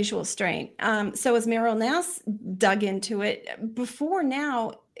have an unusual strain. So as Meryl Nass dug into it, before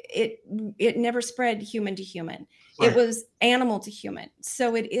now, it never spread human to human. Right. It was animal to human.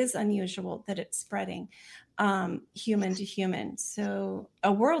 So it is unusual that it's spreading human to human. So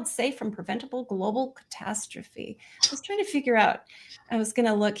a world safe from preventable global catastrophe. I was trying to figure out, I was going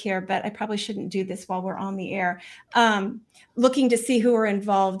to look here, but I probably shouldn't do this while we're on the air. Looking to see who are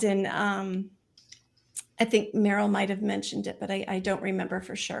involved in, I think Meryl might have mentioned it, but I don't remember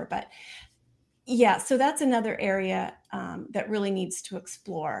for sure. But yeah, so that's another area that really needs to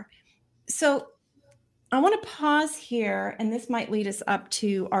explore. So I want to pause here, and this might lead us up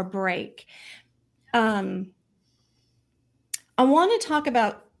to our break. I want to talk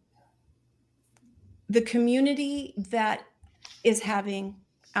about the community that is having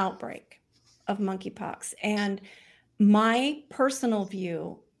outbreak of monkeypox and my personal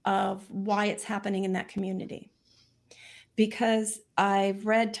view of why it's happening in that community. Because I've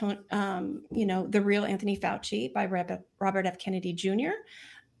read, The Real Anthony Fauci by Robert F. Kennedy Jr.,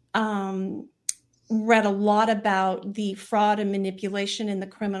 read a lot about the fraud and manipulation in the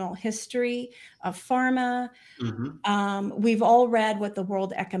criminal history of pharma. We've all read what the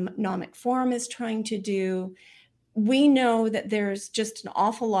World Economic Forum is trying to do. We know that there's just an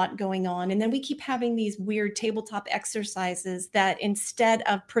awful lot going on. And then we keep having these weird tabletop exercises that instead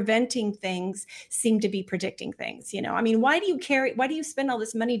of preventing things seem to be predicting things. You know, I mean, why do you spend all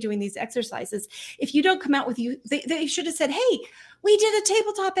this money doing these exercises? If you don't come out with they should have said, hey, we did a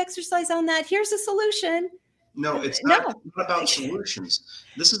tabletop exercise on that. Here's a solution. No, it's not about solutions.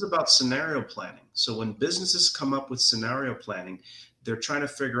 This is about scenario planning. So when businesses come up with scenario planning, they're trying to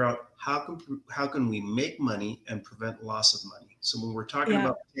figure out how can we make money and prevent loss of money. So when we're talking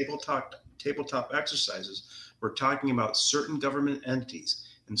about tabletop exercises, we're talking about certain government entities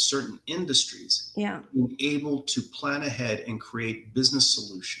and certain industries being able to plan ahead and create business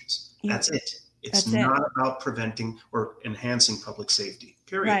solutions. That's it. It's not about preventing or enhancing public safety,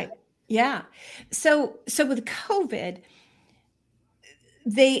 period. Right. Yeah. So with COVID,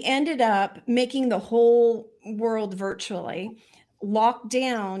 they ended up making the whole world virtually lock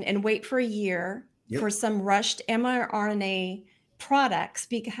down and wait for a year for some rushed mRNA products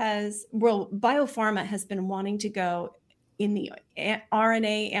because, biopharma has been wanting to go in the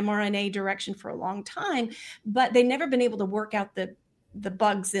mRNA direction for a long time, but they've never been able to work out the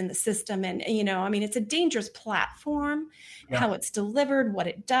bugs in the system. And, it's a dangerous platform, how it's delivered, what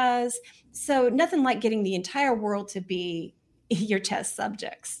it does. So nothing like getting the entire world to be your test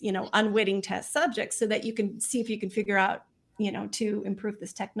subjects, unwitting test subjects, so that you can see if you can figure out, to improve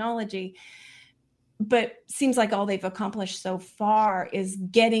this technology. But seems like all they've accomplished so far is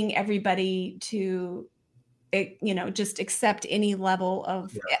getting everybody to, just accept any level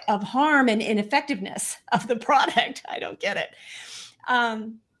of harm and ineffectiveness of the product. I don't get it.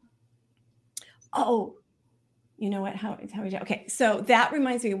 You know what? How we do? Okay. So that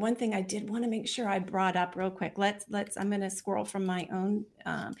reminds me of one thing I did want to make sure I brought up real quick. I'm going to scroll from my own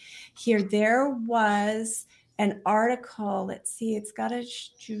here. There was an article. Let's see. It's got a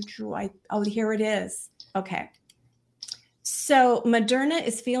here it is. Okay. So Moderna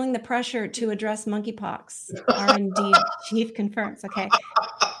is feeling the pressure to address monkeypox. R&D chief confirms. Okay.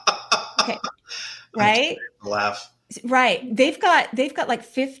 Okay. Right? Laugh. Right. They've got like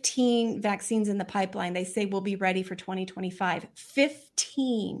 15 vaccines in the pipeline. They say will be ready for 2025.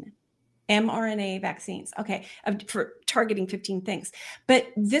 15 mRNA vaccines. Okay. For targeting 15 things. But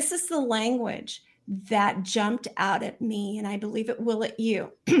this is the language that jumped out at me, and I believe it will at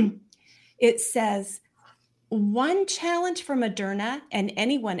you. It says, one challenge for Moderna and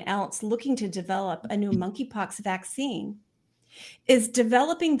anyone else looking to develop a new monkeypox vaccine is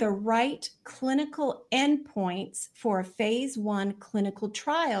developing the right clinical endpoints for a phase 1 clinical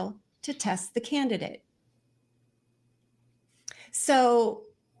trial to test the candidate. So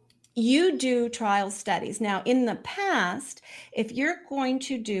you do trial studies. Now, in the past, if you're going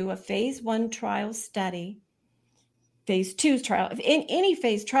to do a phase 1 trial study, phase 2 trial, in any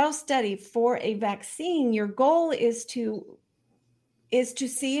phase trial study for a vaccine, your goal is to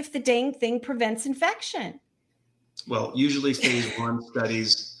see if the dang thing prevents infection. Well, usually phase 1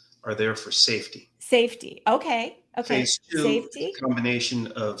 studies are there for safety. Safety. Okay. Phase 2, Safety. combination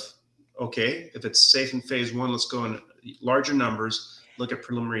of, okay, if it's safe in phase 1, let's go in larger numbers, look at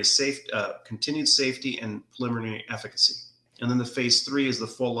preliminary continued safety and preliminary efficacy. And then the phase 3 is the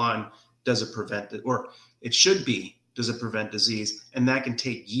full on, does it prevent it? Or it should be, does it prevent disease? And that can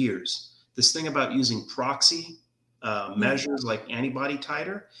take years. This thing about using proxy measures like antibody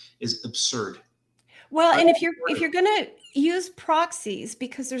titer is absurd. Well, and if you're going to use proxies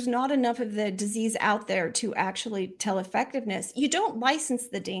because there's not enough of the disease out there to actually tell effectiveness, you don't license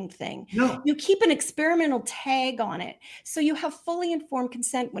the dang thing. No. You keep an experimental tag on it. So you have fully informed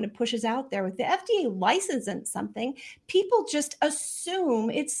consent when it pushes out there. With the FDA licensing something, people just assume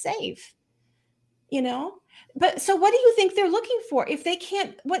it's safe, you know? But so what do you think they're looking for? If they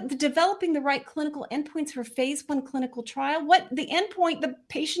can't, developing the right clinical endpoints for phase 1 clinical trial, the endpoint, the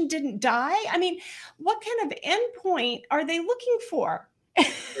patient didn't die? I mean, what kind of endpoint are they looking for?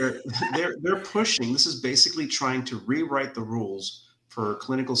 They're pushing. This is basically trying to rewrite the rules for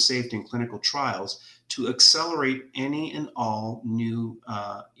clinical safety and clinical trials to accelerate any and all new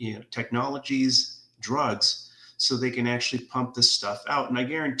technologies, drugs, so they can actually pump this stuff out. And I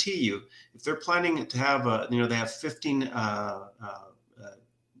guarantee you, if they're planning to have they have 15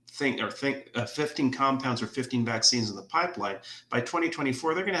 15 compounds or 15 vaccines in the pipeline, by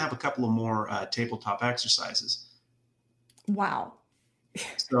 2024, they're going to have a couple of more tabletop exercises. Wow.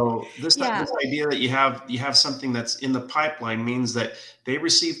 So this idea that you have something that's in the pipeline means that they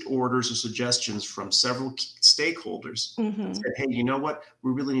received orders or suggestions from several stakeholders and said, hey, you know what?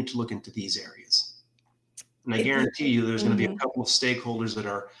 We really need to look into these areas. And I guarantee you there's going to be a couple of stakeholders that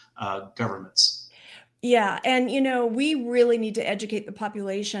are governments. Yeah. And, we really need to educate the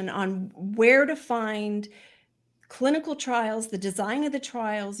population on where to find clinical trials, the design of the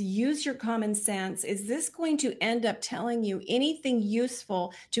trials, use your common sense. Is this going to end up telling you anything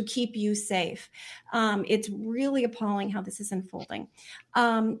useful to keep you safe? It's really appalling how this is unfolding.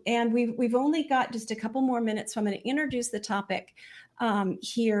 And we've only got just a couple more minutes, so I'm going to introduce the topic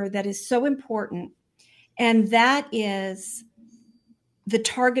here that is so important. And that is the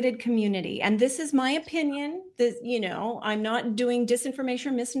targeted community. And this is my opinion. I'm not doing disinformation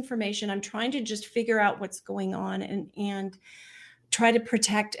or misinformation. I'm trying to just figure out what's going on and try to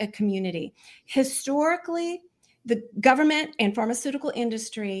protect a community. Historically, the government and pharmaceutical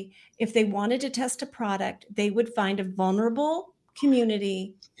industry, if they wanted to test a product, they would find a vulnerable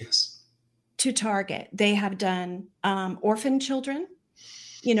community to target. They have done orphan children,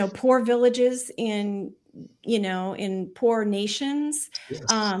 poor villages in poor nations,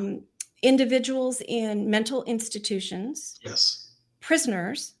 individuals in mental institutions,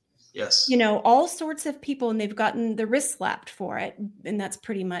 prisoners, all sorts of people, and they've gotten the wrist slapped for it. And that's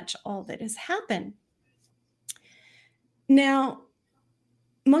pretty much all that has happened. Now,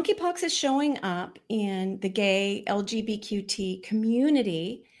 monkeypox is showing up in the gay LGBTQ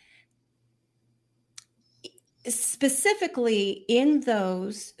community, specifically in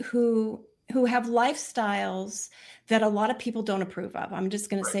those who have lifestyles that a lot of people don't approve of. I'm just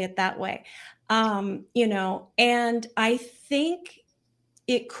going to say it that way. And I think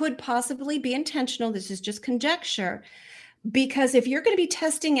it could possibly be intentional. This is just conjecture, because if you're going to be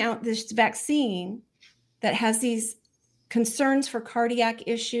testing out this vaccine that has these concerns for cardiac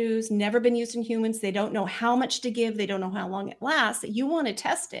issues, never been used in humans, they don't know how much to give, they don't know how long it lasts, you want to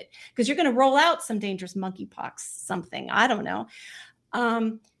test it because you're going to roll out some dangerous monkeypox, something, I don't know.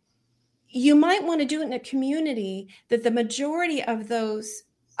 You might want to do it in a community that the majority of those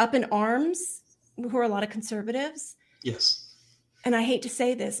up in arms, who are a lot of conservatives, and I hate to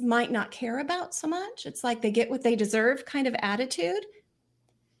say this, might not care about so much. It's like they get what they deserve kind of attitude.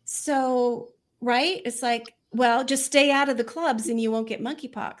 So, right? It's like, Well, just stay out of the clubs and you won't get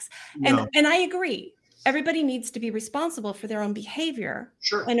monkeypox. No. And I agree. Everybody needs to be responsible for their own behavior.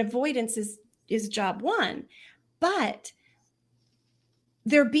 Sure. And avoidance is job one. But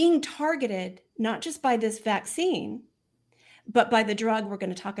they're being targeted not just by this vaccine, but by the drug we're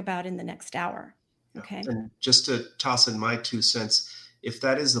going to talk about in the next hour. Okay. And just to toss in my 2 cents, if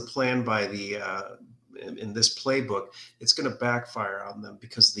that is the plan by the in this playbook, it's going to backfire on them,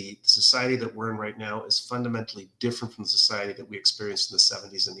 because the society that we're in right now is fundamentally different from the society that we experienced in the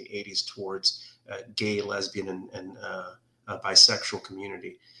 70s and the 80s towards gay, lesbian, and bisexual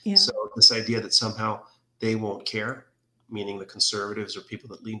community. Yeah. So this idea that somehow they won't care, meaning the conservatives or people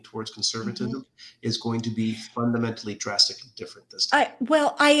that lean towards conservatism, is going to be fundamentally drastically different this time.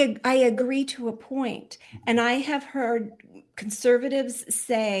 I agree to a point. And I have heard conservatives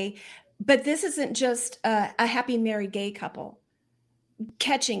say, but this isn't just a happy married gay couple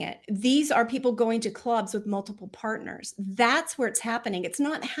catching it. These are people going to clubs with multiple partners. That's where it's happening. It's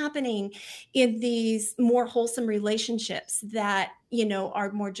not happening in these more wholesome relationships that,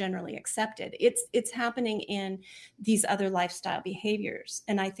 are more generally accepted. It's happening in these other lifestyle behaviors.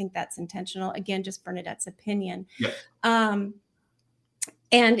 And I think that's intentional. Again, just Bernadette's opinion. Yeah. And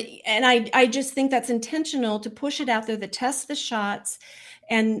I just think that's intentional to push it out there, to test the shots,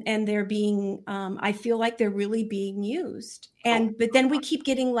 and they're being, I feel like they're really being used. But then we keep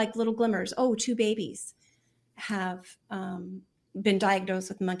getting like little glimmers. Oh, 2 babies have been diagnosed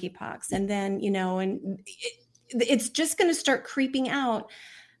with monkeypox. And then, it's just going to start creeping out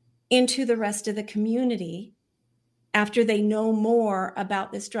into the rest of the community after they know more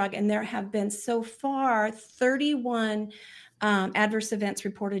about this drug. And there have been so far 31 adverse events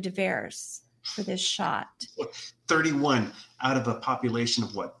reported to VAERS for this shot. 31 out of a population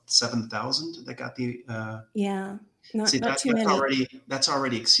of what, 7,000 that got the yeah, not see, too many. That's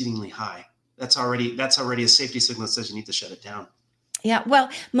already exceedingly high. That's already a safety signal that says you need to shut it down. Yeah, well,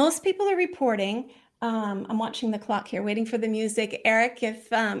 most people are reporting. I'm watching the clock here, waiting for the music. Eric,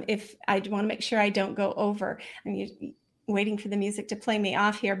 if I want to make sure I don't go over, I'm waiting for the music to play me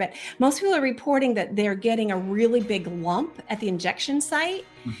off here, but most people are reporting that they're getting a really big lump at the injection site,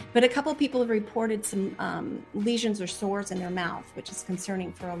 but a couple of people have reported some lesions or sores in their mouth, which is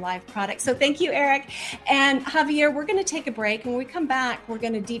concerning for a live product. So thank you, Eric. And Javier, we're going to take a break. When we come back, we're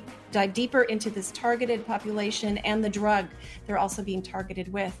going to dive deeper into this targeted population and the drug they're also being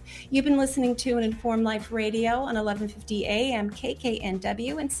targeted with. You've been listening to an Informed Life Radio on 1150 AM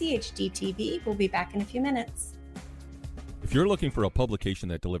KKNW and CHD-TV. We'll be back in a few minutes. If you're looking for a publication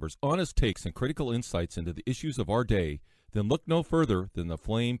that delivers honest takes and critical insights into the issues of our day, then look no further than The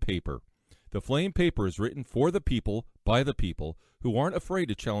Flame Paper. The Flame Paper is written for the people, by the people, who aren't afraid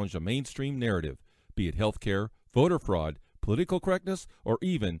to challenge a mainstream narrative, be it healthcare, voter fraud, political correctness, or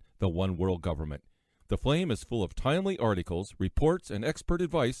even the one world government. The Flame is full of timely articles, reports, and expert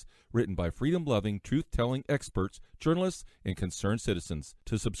advice written by freedom-loving, truth-telling experts, journalists, and concerned citizens.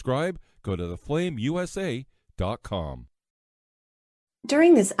 To subscribe, go to theflameusa.com.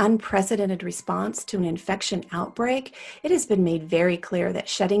 During this unprecedented response to an infection outbreak, it has been made very clear that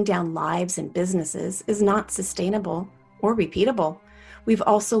shutting down lives and businesses is not sustainable or repeatable. We've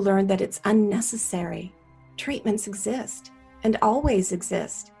also learned that it's unnecessary. Treatments exist and always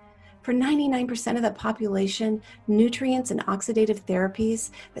exist. For 99% of the population, nutrients and oxidative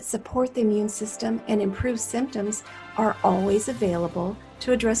therapies that support the immune system and improve symptoms are always available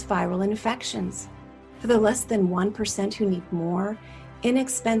to address viral infections. For the less than 1% who need more,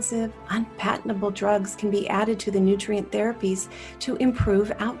 inexpensive, unpatentable drugs can be added to the nutrient therapies to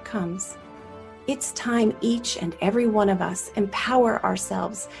improve outcomes. It's time each and every one of us empower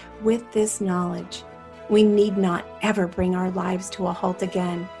ourselves with this knowledge. We need not ever bring our lives to a halt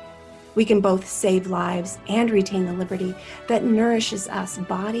again. We can both save lives and retain the liberty that nourishes us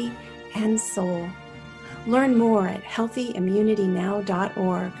body and soul. Learn more at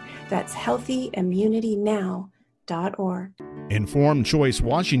healthyimmunitynow.org. That's healthyimmunitynow.org. Informed Choice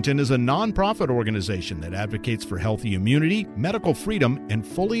Washington is a nonprofit organization that advocates for healthy immunity, medical freedom, and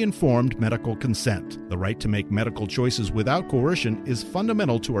fully informed medical consent. The right to make medical choices without coercion is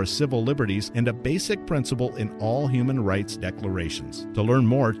fundamental to our civil liberties and a basic principle in all human rights declarations. To learn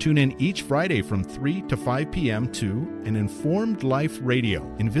more, tune in each Friday from 3 to 5 p.m. to an Informed Life Radio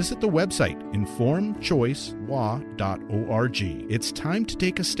and visit the website informedchoicewa.org. It's time to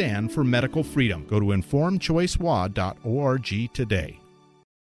take a stand for medical freedom. Go to informedchoicewa.org today.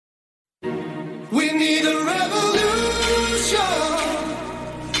 We need a revolution.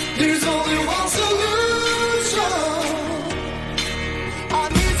 There's only one solution. I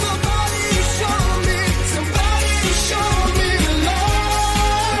need somebody to show me the love.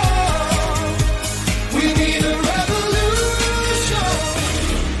 We need a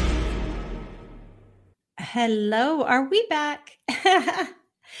Hello, are we back?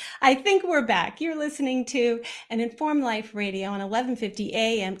 I think we're back. You're listening to an Informed Life Radio on 1150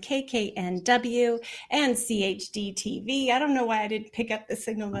 AM KKNW and CHD TV. I don't know why I didn't pick up the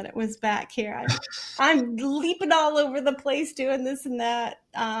signal that it was back here. I'm leaping all over the place doing this and that.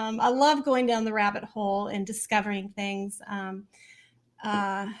 I love going down the rabbit hole and discovering things.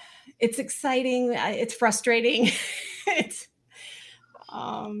 It's exciting. It's frustrating. It's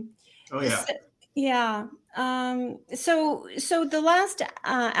Oh yeah. yeah. So the last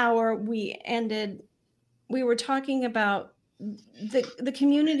hour we were talking about the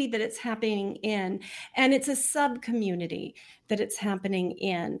community that it's happening in, and it's a sub community that it's happening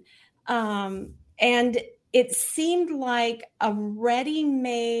in. And it seemed like a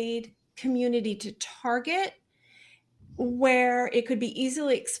ready-made community to target, where it could be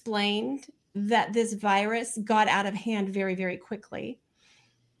easily explained that this virus got out of hand very, very quickly.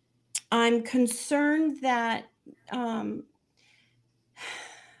 I'm concerned that, the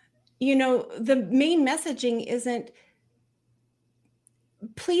main messaging isn't,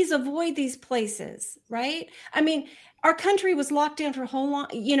 please avoid these places, right? I mean, our country was locked down for a whole long,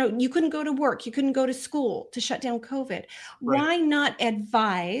 you couldn't go to work, you couldn't go to school to shut down COVID. Right. Why not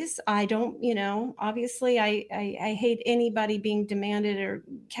advise? I don't, obviously I hate anybody being demanded or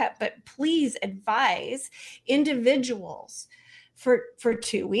kept, but please advise individuals for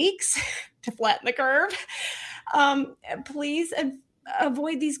 2 weeks to flatten the curve. Please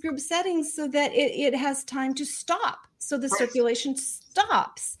avoid these group settings so that it has time to stop, so the circulation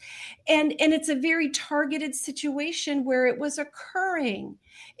stops. And it's a very targeted situation where it was occurring.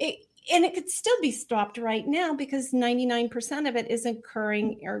 And it could still be stopped right now because 99% of it is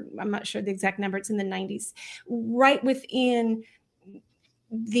occurring, or I'm not sure the exact number, it's in the 90s, right within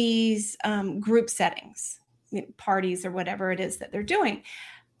these group settings, parties or whatever it is that they're doing.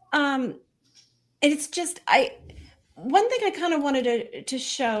 And it's just, one thing I kind of wanted to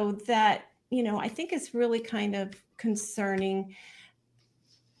show that, I think is really kind of concerning.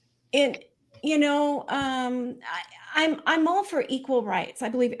 I'm all for equal rights. I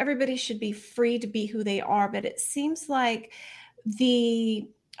believe everybody should be free to be who they are, but it seems like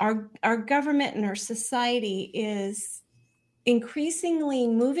our government and our society is increasingly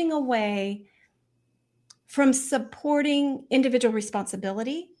moving away from supporting individual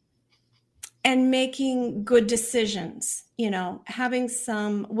responsibility and making good decisions, having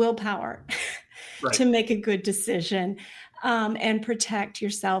some willpower Right. to make a good decision, and protect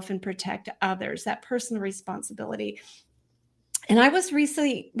yourself and protect others, that personal responsibility. And I was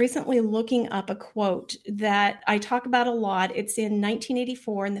recently looking up a quote that I talk about a lot. It's in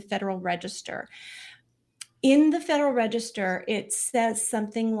 1984 in the Federal Register. In the Federal Register, it says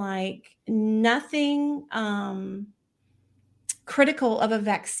something like, nothing critical of a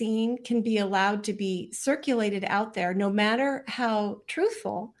vaccine can be allowed to be circulated out there, no matter how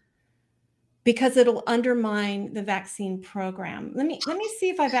truthful, because it'll undermine the vaccine program. Let me see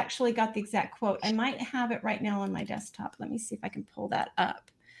if I've actually got the exact quote. I might have it right now on my desktop. Let me see if I can pull that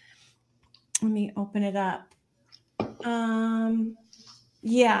up. Let me open it up.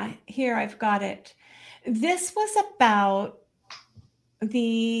 Yeah, here I've got it. This was about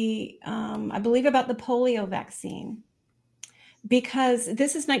I believe about the polio vaccine, because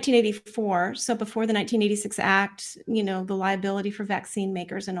this is 1984. So before the 1986 Act, the liability for vaccine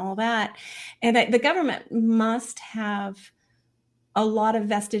makers and all that. And the government must have a lot of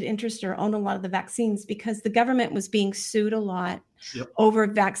vested interest or own a lot of the vaccines, because the government was being sued a lot over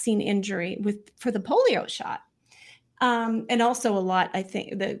vaccine injury for the polio shot. And also a lot, I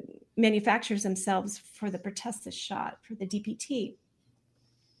think, the manufacturers themselves for the pertussis shot, for the DPT.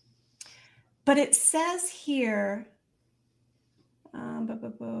 But it says here,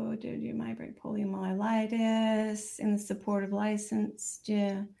 migraine poliomyelitis in the supportive license.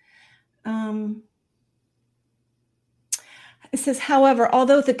 Yeah. It says, however,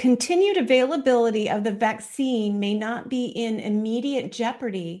 although the continued availability of the vaccine may not be in immediate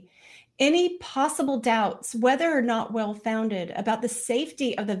jeopardy, any possible doubts, whether or not well-founded, about the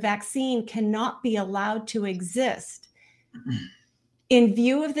safety of the vaccine cannot be allowed to exist in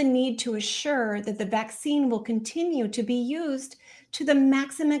view of the need to assure that the vaccine will continue to be used to the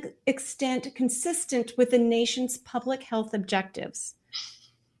maximum extent consistent with the nation's public health objectives.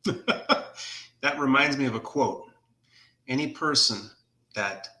 That reminds me of a quote. Any person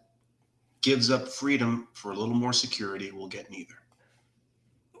that gives up freedom for a little more security will get neither.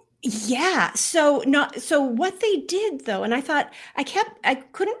 Yeah. So what they did though, and I thought I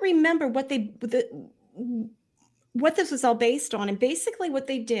couldn't remember what this was all based on. And basically what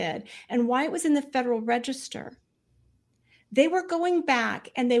they did and why it was in the Federal Register, they were going back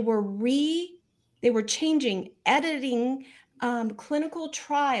and they were They were changing, editing clinical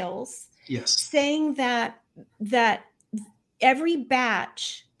trials, Yes. saying that every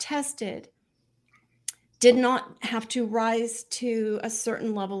batch tested did not have to rise to a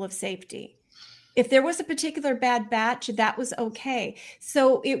certain level of safety. If there was a particular bad batch, that was okay.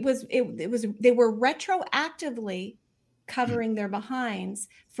 So it was they were retroactively covering their behinds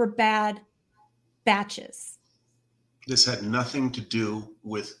for bad batches. This had nothing to do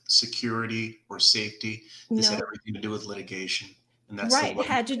with security or safety. This No. had everything to do with litigation. And that's Right, the one.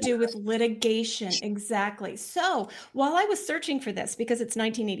 had to do with litigation, exactly. So while I was searching for this, because it's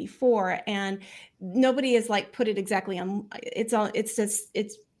 1984 and nobody has like put it exactly on,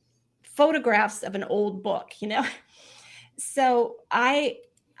 it's photographs of an old book, you know. So I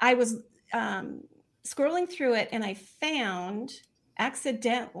was scrolling through it and I found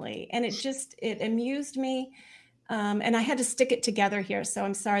accidentally, and it amused me. And I had to stick it together here. So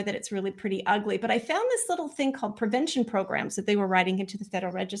I'm sorry that it's really pretty ugly, but I found this little thing called prevention programs that they were writing into the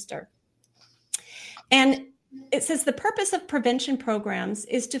Federal Register. And it says the purpose of prevention programs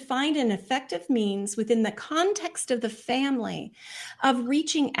is to find an effective means within the context of the family of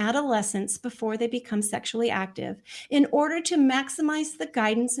reaching adolescence before they become sexually active in order to maximize the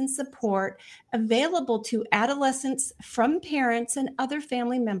guidance and support available to adolescents from parents and other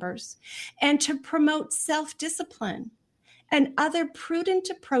family members, and to promote self-discipline and other prudent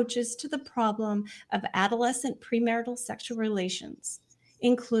approaches to the problem of adolescent premarital sexual relations,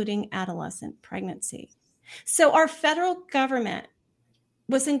 including adolescent pregnancy. So our federal government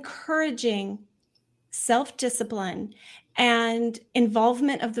was encouraging self-discipline and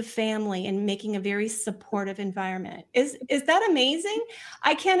involvement of the family in making a very supportive environment. Is that amazing?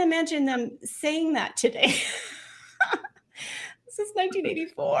 I can't imagine them saying that today. This is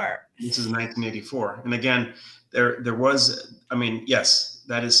 1984. This is 1984. And again, there was, I mean, yes,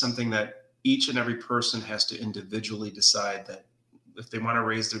 that is something that each and every person has to individually decide, that if they want to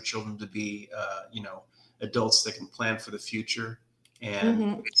raise their children to be, adults that can plan for the future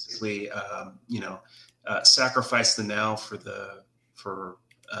and basically, sacrifice the now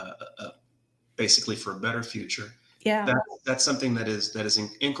basically for a better future. Yeah. That's something that is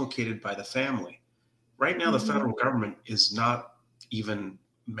inculcated by the family. Right now, the federal government is not even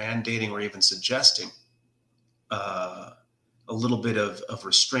mandating or even suggesting a little bit of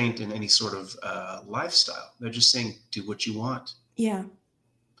restraint in any sort of lifestyle. They're just saying, do what you want. Yeah.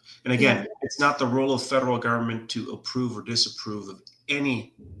 And again, it's not the role of federal government to approve or disapprove of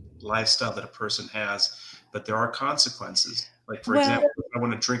any lifestyle that a person has, but there are consequences. Like, for example, if I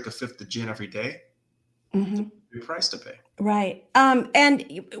want to drink a fifth of gin every day, there's a price to pay. Right. The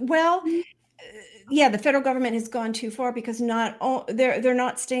federal government has gone too far, because they're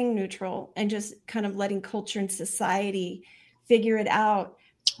not staying neutral and just kind of letting culture and society figure it out.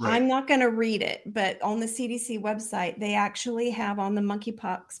 Right. I'm not going to read it, but on the CDC website, they actually have on the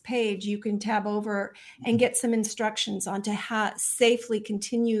monkeypox page, you can tab over and get some instructions on to how safely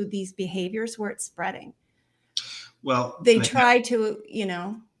continue these behaviors where it's spreading. Well, they try to,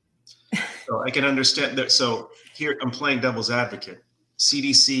 So I can understand that. So here I'm playing devil's advocate.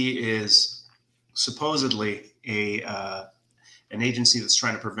 CDC is supposedly an agency that's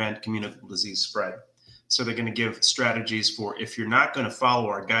trying to prevent communicable disease spread. So they're going to give strategies for, if you're not going to follow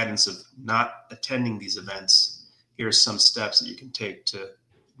our guidance of not attending these events, here's some steps that you can take to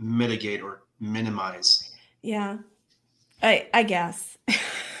mitigate or minimize. Yeah, I guess.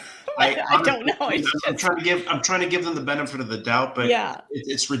 I don't know. I'm trying to give them the benefit of the doubt, but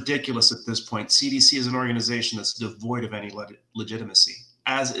it's ridiculous at this point. CDC is an organization that's devoid of any legitimacy,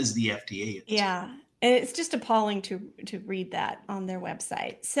 as is the FDA. Yeah, and it's just appalling to read that on their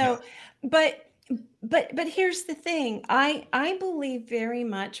website. So, But here's the thing. I believe very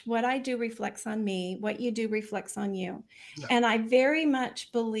much what I do reflects on me. What you do reflects on you. Yeah. And I very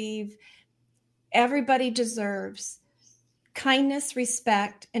much believe everybody deserves kindness,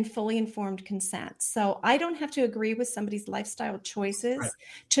 respect, and fully informed consent. So I don't have to agree with somebody's lifestyle choices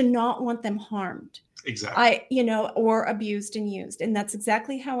to not want them harmed. Exactly. Or abused and used. And that's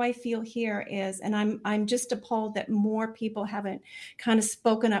exactly how I feel here is, and I'm just appalled that more people haven't kind of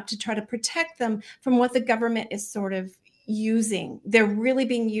spoken up to try to protect them from what the government is sort of using. They're really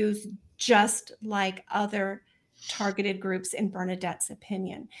being used just like other targeted groups, in Bernadette's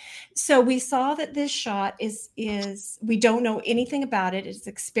opinion. So we saw that this shot is we don't know anything about it. It's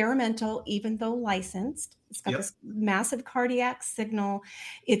experimental, even though licensed. It's got this massive cardiac signal.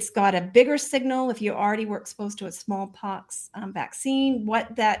 It's got a bigger signal if you already were exposed to a smallpox vaccine.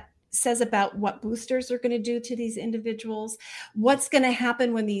 What that says about what boosters are going to do to these individuals, what's going to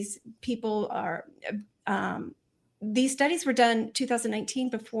happen when these people are these studies were done 2019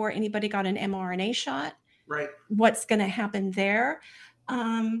 before anybody got an mRNA shot. Right. What's going to happen there?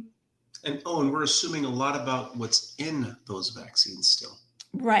 And we're assuming a lot about what's in those vaccines still.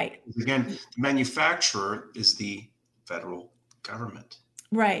 Right. Again, the manufacturer is the federal government.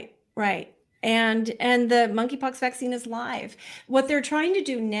 Right. And the monkeypox vaccine is live. What they're trying to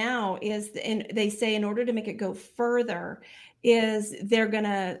do now is, and they say in order to make it go further, is they're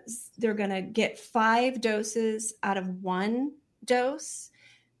gonna get 5 doses out of 1 dose,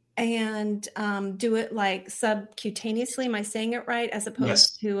 and do it like subcutaneously. Am I saying it right? As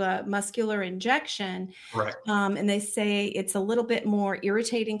opposed to a muscular injection. Correct. And they say it's a little bit more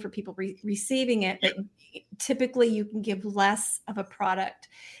irritating for people receiving it, but typically you can give less of a product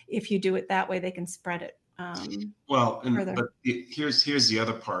if you do it that way. They can spread it. Here's the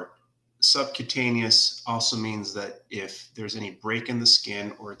other part. Subcutaneous also means that if there's any break in the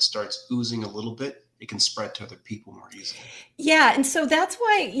skin or it starts oozing a little bit, it can spread to other people more easily. Yeah. And so that's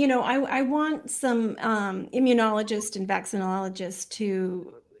why, I want some immunologists and vaccinologists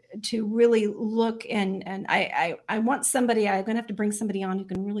to really look, and I want somebody, I'm going to have to bring somebody on who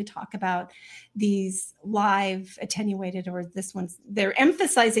can really talk about these live attenuated, or this one's, they're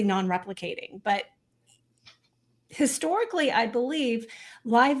emphasizing non-replicating, but historically, I believe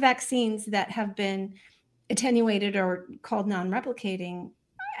live vaccines that have been attenuated or called non-replicating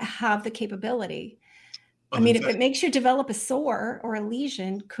have the capability. If it makes you develop a sore or a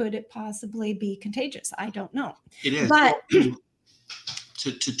lesion, could it possibly be contagious? I don't know. It is. But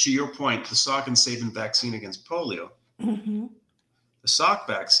to your point, the Salk and Sabin vaccine against polio, mm-hmm. the Salk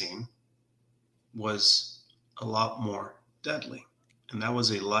vaccine was a lot more deadly, and that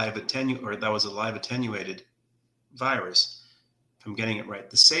was a live attenuated virus. If I'm getting it right,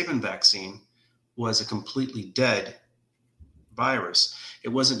 the Sabin vaccine was a completely dead virus. It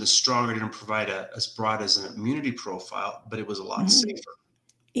wasn't as strong, or didn't provide as broad as an immunity profile, but it was a lot mm-hmm. safer.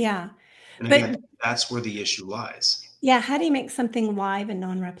 Yeah. And again, that's where the issue lies. Yeah. How do you make something live and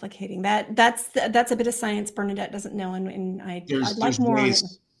non-replicating? That's a bit of science Bernadette doesn't know. And I'd like more on it.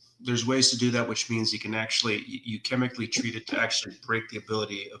 There's ways to do that, which means you can actually, you chemically treat it to actually break the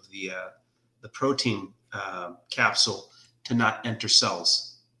ability of the protein capsule to not enter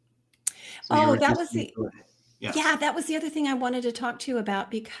cells. So that was that was the other thing I wanted to talk to you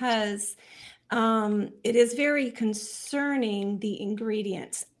about, because it is very concerning, the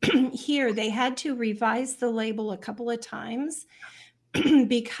ingredients. Here, they had to revise the label a couple of times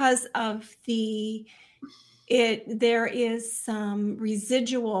because of there is some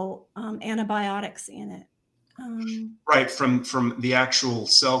residual antibiotics in it. Right, from the actual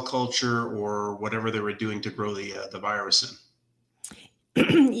cell culture or whatever they were doing to grow the virus in.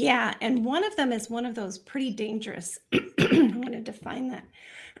 Yeah, and one of them is one of those pretty dangerous. I'm going to define that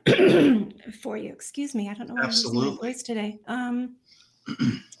for you. Excuse me, I don't know why I'm losing my voice today.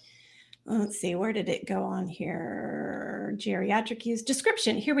 Let's see, where did it go on here? Geriatric use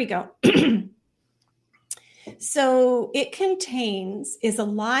description. Here we go. So it is a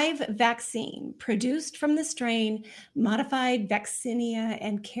live vaccine produced from the strain modified Vaccinia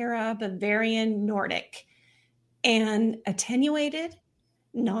and Cara Bavarian Nordic, and attenuated,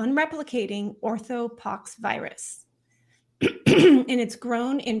 non-replicating orthopox virus. And it's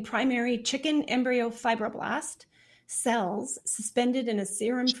grown in primary chicken embryo fibroblast cells suspended in a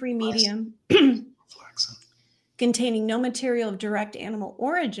serum-free medium containing no material of direct animal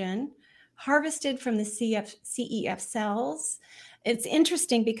origin, harvested from the CEF cells. It's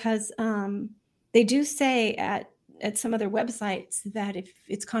interesting because they do say at some other websites that if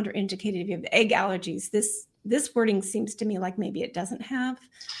it's contraindicated if you have egg allergies, this wording seems to me like maybe it doesn't have.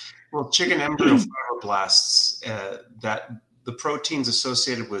 Well, chicken embryo fibroblasts, that the proteins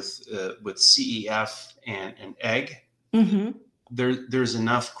associated with CEF and egg, mm-hmm. there's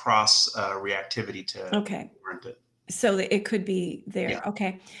enough cross reactivity to warrant it. So that it could be there. Yeah.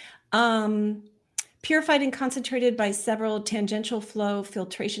 Okay. Purified and concentrated by several tangential flow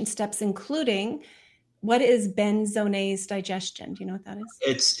filtration steps, including, what is benzonase digestion? Do you know what that is?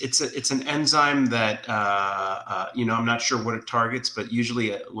 It's an enzyme that I'm not sure what it targets, but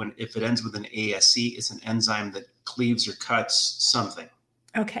usually if it ends with an ASE, it's an enzyme that cleaves or cuts something.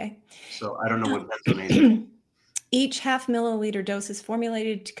 Okay. So I don't know what benzonase is. Each 0.5 milliliter dose is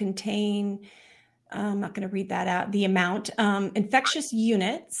formulated to contain, I'm not going to read that out, the amount, infectious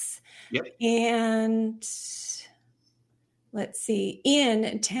units. Yep. And let's see,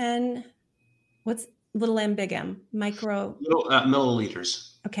 in 10, what's little m, big M, micro?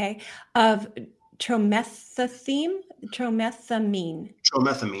 Milliliters. Okay. Of tromethamine.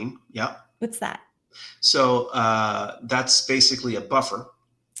 Tromethamine, yeah. What's that? So that's basically a buffer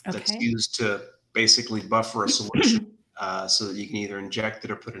that's used to basically buffer a solution so that you can either inject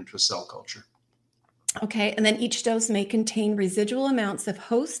it or put it into a cell culture. Okay, and then each dose may contain residual amounts of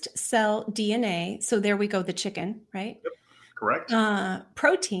host cell DNA. So there we go, the chicken, right? Yep. Correct.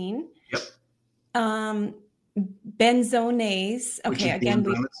 Protein. Yep. Benzonase. Which Okay, is again,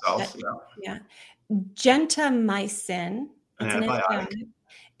 the enzyme itself. yeah. Gentamicin. That's an antibiotic.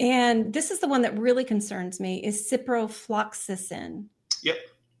 And this is the one that really concerns me is ciprofloxacin. Yep.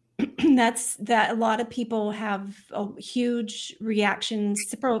 That's that a lot of people have a huge reactions.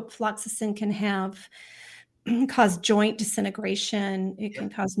 Ciprofloxacin can cause joint disintegration. It can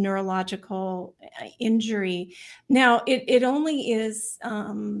cause neurological injury. Now, it only is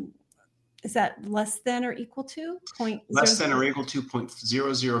that less than or equal to less than or equal to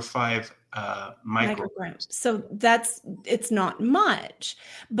 0.005 micrograms. So it's not much,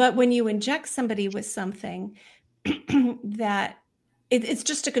 but when you inject somebody with something that it's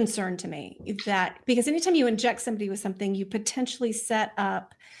just a concern to me that because anytime you inject somebody with something, you potentially set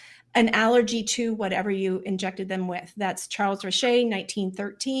up an allergy to whatever you injected them with. That's Charles Richet,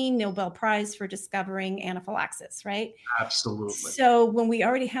 1913, Nobel Prize for discovering anaphylaxis, right? Absolutely. So when we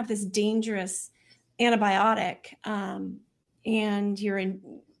already have this dangerous antibiotic and you're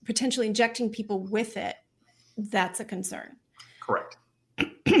potentially injecting people with it, that's a concern. Correct.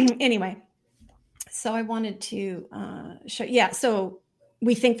 Anyway, so I wanted to show, so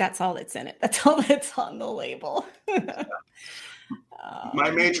we think that's all that's in it. That's all that's on the label. My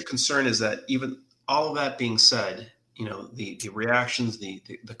major concern is that even all of that being said, the reactions, the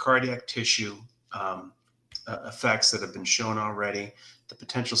cardiac tissue effects that have been shown already, the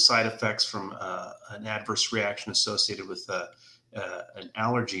potential side effects from an adverse reaction associated with an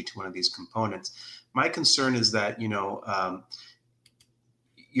allergy to one of these components. My concern is that,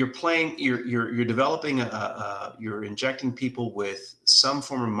 you're developing you're injecting people with some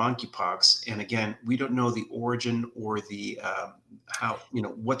form of monkeypox, and again, we don't know the origin or the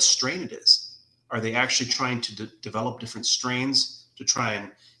what strain it is. Are they actually trying to develop different strains to try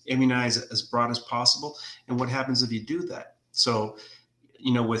and immunize as broad as possible? And what happens if you do that? So,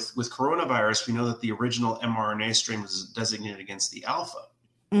 with coronavirus, we know that the original mRNA strain was designated against the alpha,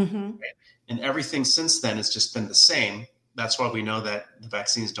 right? And everything since then has just been the same. That's why we know that the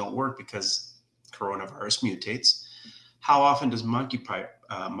vaccines don't work because coronavirus mutates. How often does monkeypox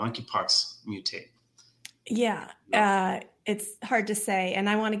mutate? Yeah, it's hard to say. And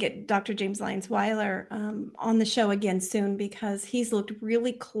I want to get Dr. James Lyons-Weiler on the show again soon because he's looked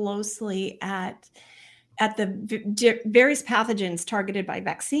really closely at the various pathogens targeted by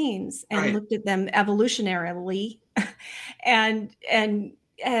vaccines and looked at them evolutionarily and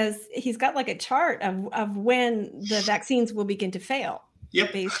as he's got like a chart of when the vaccines will begin to fail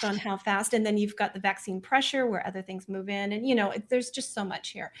based on how fast. And then you've got the vaccine pressure where other things move in. And, there's just so much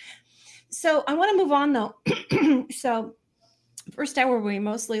here. So I want to move on though. So first hour, we're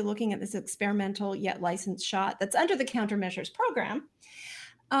mostly looking at this experimental yet licensed shot that's under the countermeasures program.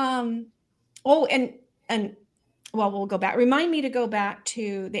 We'll go back. Remind me to go back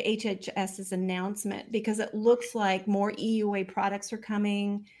to the HHS's announcement because it looks like more EUA products are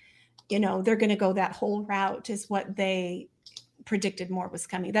coming. They're going to go that whole route is what they predicted more was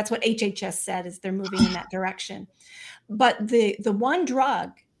coming. That's what HHS said is they're moving in that direction. But the one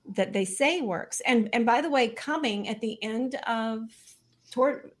drug that they say works, and by the way, coming at the end of it's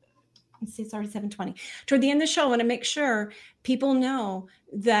already 7:20. Toward the end of the show, I want to make sure people know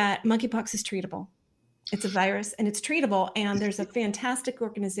that monkeypox is treatable. It's a virus and it's treatable. And there's a fantastic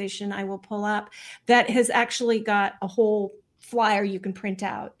organization I will pull up that has actually got a whole flyer you can print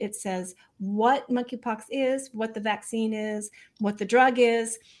out. It says what monkeypox is, what the vaccine is, what the drug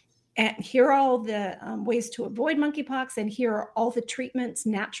is. And here are all the ways to avoid monkeypox. And here are all the treatments,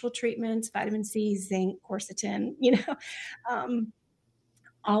 natural treatments, vitamin C, zinc, quercetin,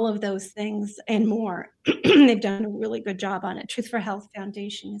 all of those things and more. They've done a really good job on it. Truth for Health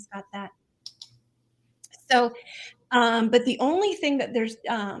Foundation has got that. So, but the only thing that there's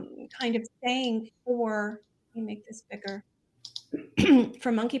kind of saying let me make this bigger,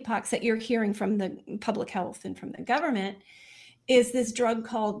 for monkeypox that you're hearing from the public health and from the government is this drug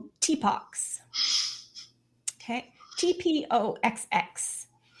called TPOXX. Okay, TPOXX.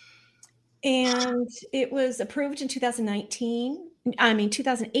 And it was approved in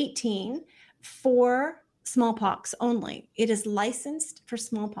 2018 for smallpox only. It is licensed for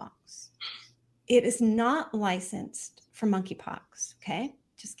smallpox. It is not licensed for monkeypox. Okay,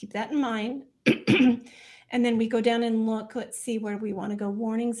 just keep that in mind. And then we go down and look, let's see where we want to go.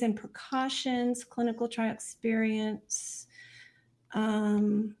 Warnings and precautions, clinical trial experience.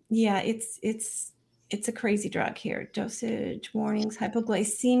 It's it's a crazy drug here. Dosage warnings,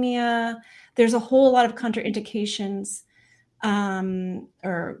 hypoglycemia. There's a whole lot of contraindications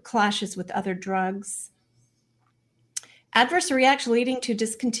or clashes with other drugs. Adverse reaction leading to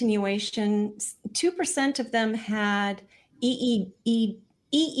discontinuation. 2% of them had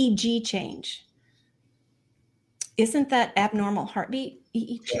EEG change. Isn't that abnormal heartbeat?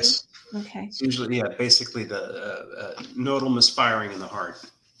 EEG? Yes. Okay. It's usually, basically the nodal misfiring in the heart.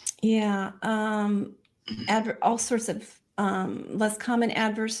 Yeah. All sorts of less common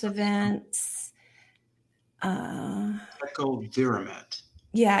adverse events. Tecovirimat.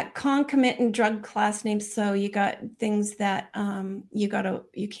 Yeah, concomitant drug class names. So you got things that you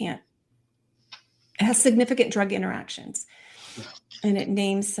can't. It has significant drug interactions, and it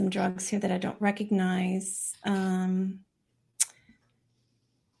names some drugs here that I don't recognize. But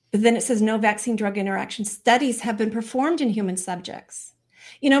then it says no vaccine drug interaction studies have been performed in human subjects.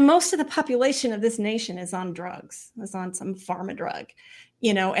 Most of the population of this nation is on drugs, is on some pharma drug,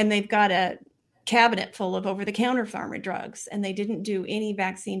 and they've got a cabinet full of over-the-counter pharma drugs, and they didn't do any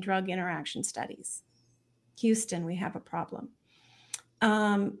vaccine drug interaction studies. Houston, we have a problem.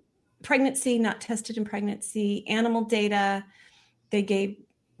 Pregnancy, not tested in pregnancy. Animal data, they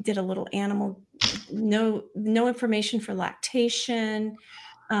did a little animal, no information for lactation.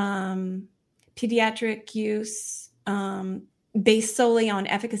 Pediatric use, based solely on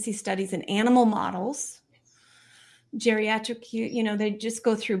efficacy studies in animal models. Geriatric use, they just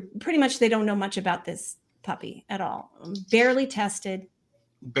go through, pretty much they don't know much about this puppy at all. Barely tested.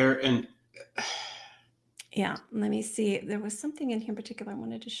 Yeah, let me see. There was something in here in particular I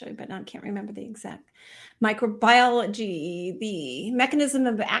wanted to show you, but now I can't remember the exact microbiology, the mechanism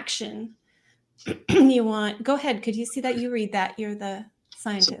of action. Go ahead. Could you see that? You read that. You're the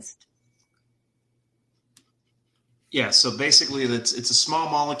scientist. Yeah, so basically it's a small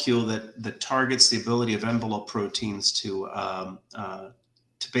molecule that targets the ability of envelope proteins to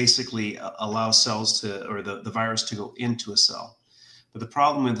basically allow cells or the virus to go into a cell. But the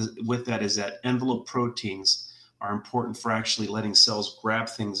problem with that is that envelope proteins are important for actually letting cells grab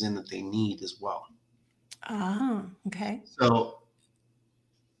things in that they need as well. Okay. So,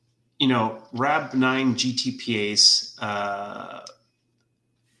 Rab9 GTPase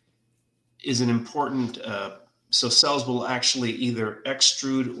is an important, so cells will actually either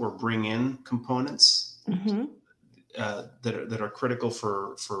extrude or bring in components that are critical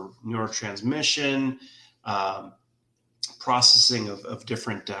for neurotransmission, processing of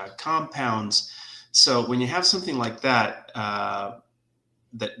different compounds. So when you have something like that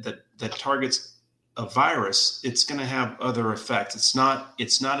that targets a virus, it's going to have other effects. It's not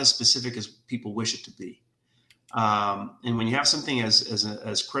as specific as people wish it to be. And when you have something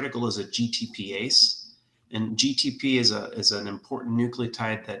as critical as a GTPase, and GTP is an important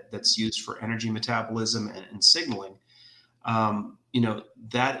nucleotide that's used for energy metabolism and signaling,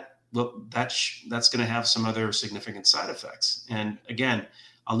 that's going to have some other significant side effects. And again,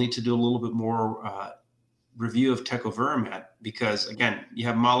 I'll need to do a little bit more review of tecovirimat because, again, you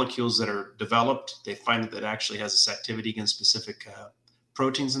have molecules that are developed. They find that it actually has this activity against specific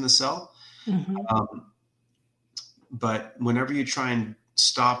proteins in the cell. But whenever you try and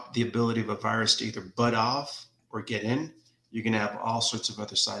stop the ability of a virus to either bud off or get in, you're going to have all sorts of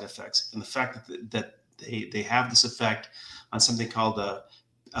other side effects. And the fact that they have this effect on something called a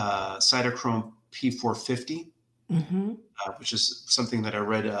cytochrome P450, which is something that I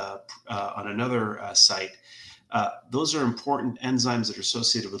read on another site. Those are important enzymes that are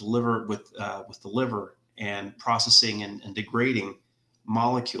associated with the liver and processing and degrading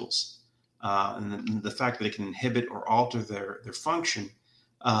molecules. And the fact that it can inhibit or alter their function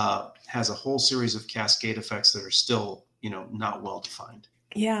has a whole series of cascade effects that are still, not well defined.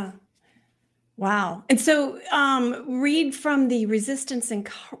 Yeah. Wow. And so read from the resistance and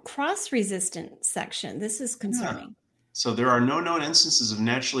cross-resistant section. This is concerning. Yeah. So there are no known instances of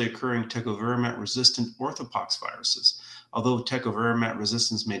naturally occurring tecovirimat-resistant orthopox viruses, although tecovirimat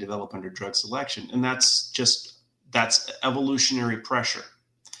resistance may develop under drug selection. And that's evolutionary pressure.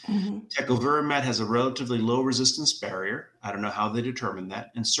 Tecovirimat has a relatively low resistance barrier. I don't know how they determined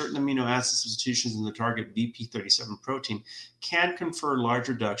that. And certain amino acid substitutions in the target BP37 protein can confer large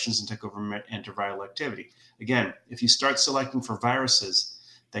reductions in tecovirimat antiviral activity. Again, if you start selecting for viruses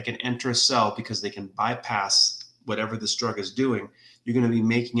that can enter a cell because they can bypass whatever this drug is doing, you're going to be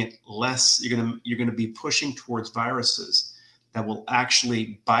making it less. You're going to be pushing towards viruses that will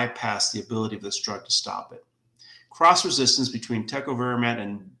actually bypass the ability of this drug to stop it. Cross-resistance between tecovirimat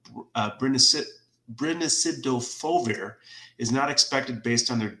and brincidofovir is not expected based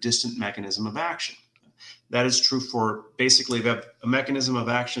on their distant mechanism of action. That is true for basically if you have a mechanism of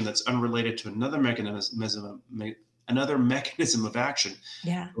action that's unrelated to another mechanism of action.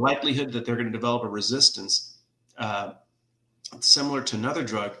 Yeah. The likelihood that they're going to develop a resistance similar to another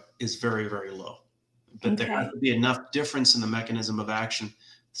drug is very, very low. But there has to be enough difference in the mechanism of action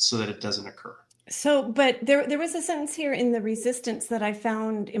so that it doesn't occur. So, but there was a sentence here in the resistance that I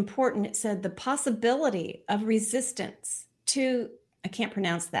found important. It said the possibility of resistance to, I can't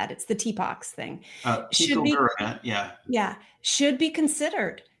pronounce that. It's the TPOXX thing. Should be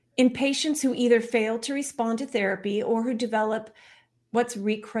considered in patients who either fail to respond to therapy or who develop what's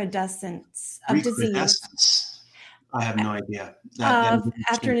recrudescence of disease. I have no idea.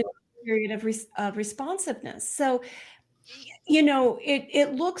 After an period of responsiveness. So, you know,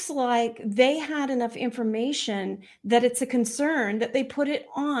 it looks like they had enough information that it's a concern that they put it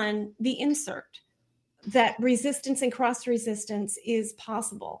on the insert, that resistance and cross resistance is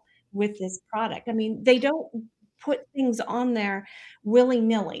possible with this product. I mean, they don't put things on there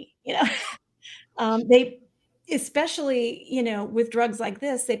willy-nilly, you know. They, especially, you know, with drugs like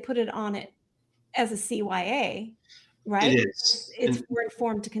this, they put it on it as a CYA, right? It is. It's for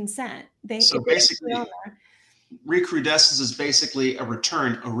informed consent. So basically, recrudescence is basically a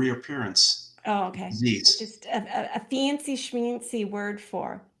reappearance. Oh, okay. Disease. Just a fancy schmancy word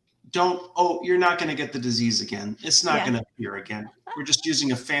for. You're not going to get the disease again. It's not going to appear again. We're just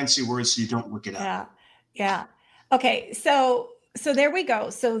using a fancy word so you don't look it up. Yeah. Okay. So there we go.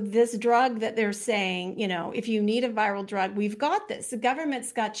 So this drug that they're saying, you know, if you need a viral drug, we've got this. The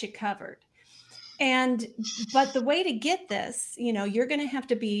government's got you covered. But the way to get this, you know, you're going to have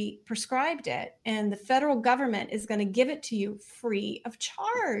to be prescribed it, and the federal government is going to give it to you free of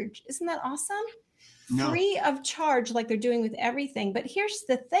charge. Isn't that awesome? No. Free of charge, like they're doing with everything. But here's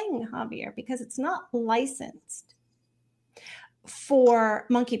the thing, Javier, because it's not licensed for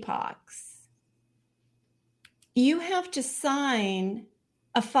monkeypox, you have to sign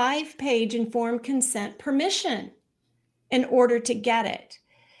a 5-page informed consent permission in order to get it.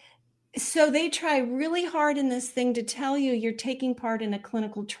 So they try really hard in this thing to tell you you're taking part in a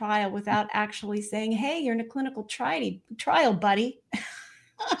clinical trial without actually saying, hey, you're in a clinical trial, buddy.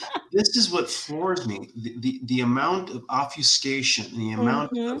 This is what floors me. The amount of obfuscation, the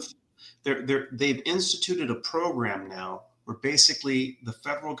amount of they've instituted a program now where basically the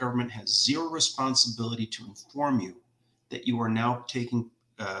federal government has zero responsibility to inform you that you are now taking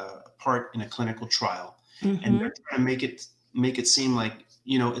part in a clinical trial. And they're trying to make it seem like,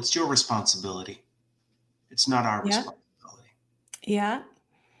 you know, it's your responsibility. It's not our responsibility. Yeah.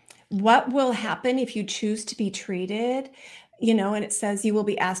 What will happen if you choose to be treated? You know, and it says you will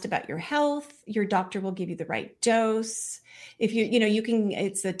be asked about your health. Your doctor will give you the right dose. If you can,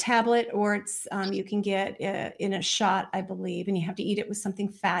 it's a tablet or it's, you can get in a shot, I believe, and you have to eat it with something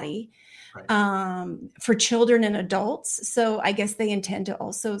fatty. Right. For children and adults. So I guess they intend to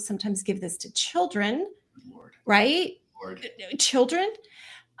also sometimes give this to children, right? Children.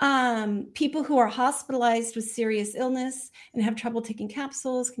 People who are hospitalized with serious illness and have trouble taking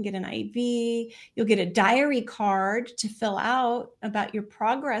capsules can get an IV. You'll get a diary card to fill out about your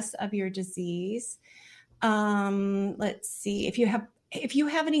progress of your disease. Let's see, if you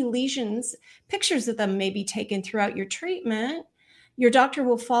have any lesions, pictures of them may be taken throughout your treatment. Your doctor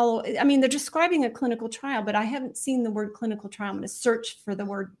will follow. I mean, they're describing a clinical trial, but I haven't seen the word clinical trial. I'm going to search for the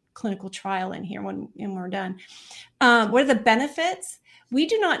word clinical trial in here when we're done. What are the benefits? We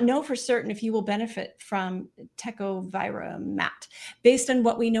do not know for certain if you will benefit from tecovirimat. Based on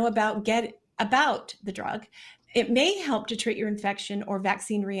what we know about the drug, it may help to treat your infection or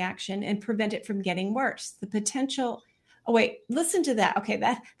vaccine reaction and prevent it from getting worse. The potential. Oh wait, listen to that. Okay,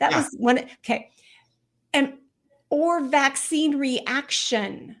 that was one. Okay, or vaccine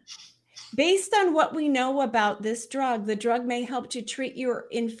reaction. Based on what we know about this drug, the drug may help to treat your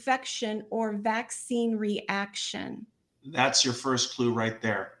infection or vaccine reaction. That's your first clue right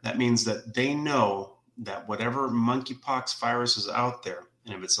there. That means that they know that whatever monkeypox virus is out there,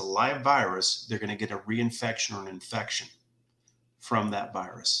 and if it's a live virus, they're going to get a reinfection or an infection from that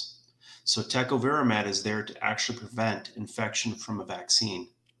virus. So tecovirimat is there to actually prevent infection from a vaccine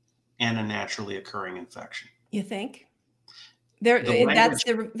and a naturally occurring infection. You think? That's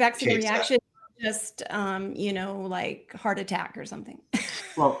the vaccine reaction, just, like heart attack or something.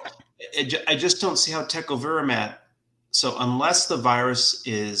 Well, I just don't see how tecovirimat. So unless the virus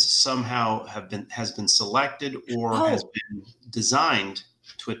is somehow has been selected or has been designed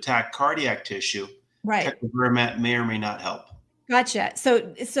to attack cardiac tissue, right, tecovirimat may or may not help. Gotcha.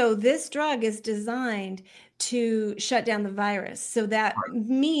 So this drug is designed to shut down the virus. So that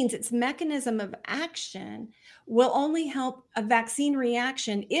means its mechanism of action will only help a vaccine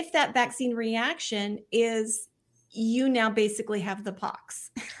reaction if that vaccine reaction is you now basically have the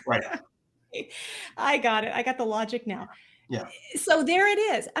pox. Right. I got it. I got the logic now. Yeah. So there it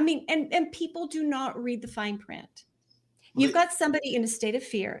is. I mean, and people do not read the fine print. You've got somebody in a state of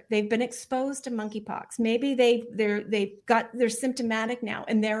fear. They've been exposed to monkeypox. Maybe they're symptomatic now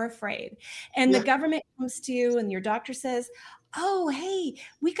and they're afraid. And the government comes to you and your doctor says, "Oh, hey,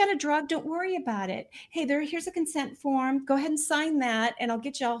 we got a drug. Don't worry about it. Hey, here's a consent form. Go ahead and sign that and I'll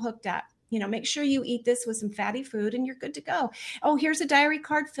get you all hooked up. Make sure you eat this with some fatty food and you're good to go. Oh, here's a diary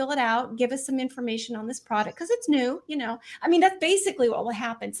card. Fill it out. Give us some information on this product because it's new, I mean, that's basically what will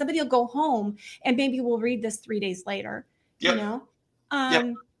happen. Somebody will go home and maybe we'll read this 3 days later.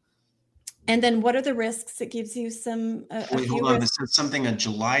 And then what are the risks? It gives you some Wait, hold on. This is something in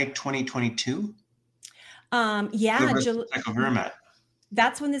July 2022. Tecovirimat.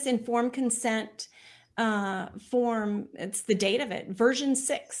 That's when this informed consent form. It's the date of it. Version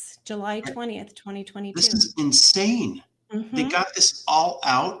 6, July 20th, 2022. This is insane. They got this all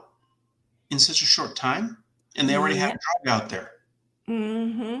out in such a short time, and they already have a drug out there.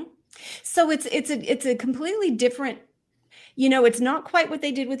 So it's a completely different. It's not quite what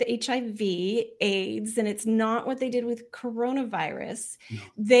they did with HIV, AIDS, and it's not what they did with coronavirus. No.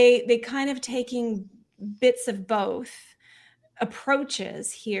 They kind of taking bits of both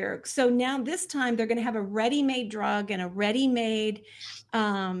approaches here. So now this time they're going to have a ready-made drug and a ready-made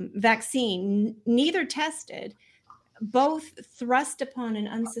vaccine, neither tested, both thrust upon an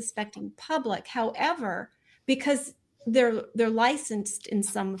unsuspecting public. However, because they're licensed in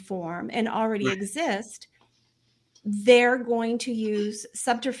some form and already exist, they're going to use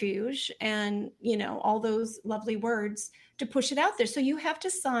subterfuge and, all those lovely words to push it out there. So you have to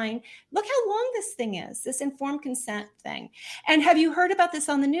sign. Look how long this thing is, this informed consent thing. And have you heard about this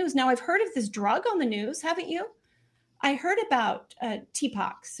on the news? Now, I've heard of this drug on the news, haven't you? I heard about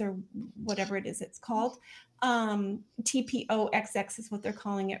TPOXX or whatever it is it's called. TPOXX is what they're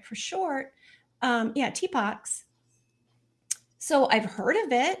calling it for short. TPOXX. So I've heard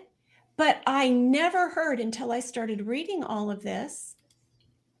of it. But I never heard until I started reading all of this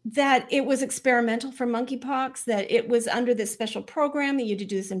that it was experimental for monkeypox, that it was under this special program that you had to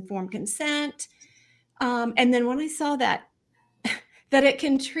do this informed consent. And then when I saw that it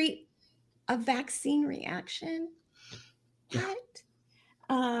can treat a vaccine reaction, what?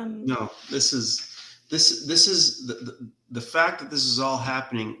 No, this is the fact that this is all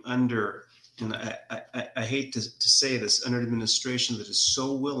happening under, and I hate to say this, under an administration that is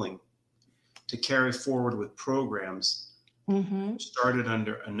so willing to carry forward with programs started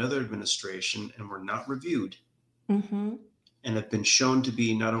under another administration and were not reviewed and have been shown to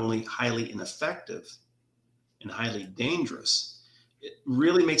be not only highly ineffective and highly dangerous. It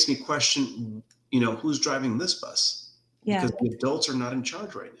really makes me question, who's driving this bus? Because the adults are not in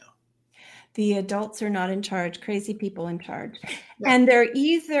charge right now. The adults are not in charge, crazy people in charge. And they're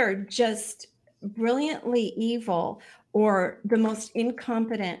either just brilliantly evil or the most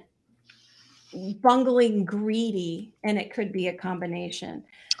incompetent, bungling greedy, and it could be a combination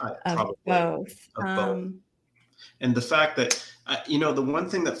of both. And the fact that, the one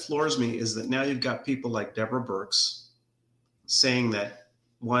thing that floors me is that now you've got people like Deborah Birx saying that,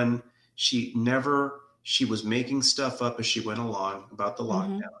 one, she was making stuff up as she went along about the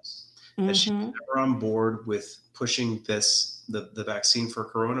lockdowns, that she's never on board with pushing the vaccine for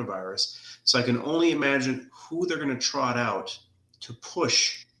coronavirus. So I can only imagine who they're going to trot out to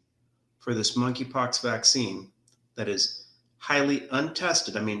push for this monkeypox vaccine that is highly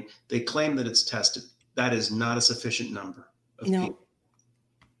untested. I mean, they claim that it's tested. That is not a sufficient number of people.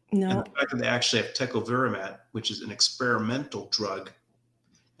 No. And the fact that they actually have Tecovirimat, which is an experimental drug,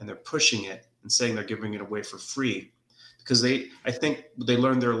 and they're pushing it and saying they're giving it away for free because I think they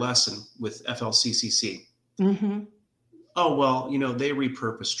learned their lesson with FLCCC. Oh, well, they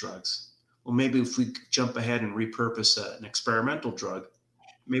repurpose drugs. Well, maybe if we jump ahead and repurpose an experimental drug,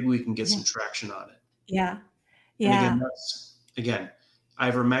 maybe we can get some traction on it. Yeah. And again,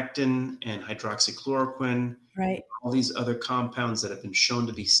 ivermectin and hydroxychloroquine, right? All these other compounds that have been shown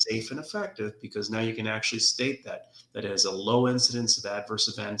to be safe and effective, because now you can actually state that it has a low incidence of adverse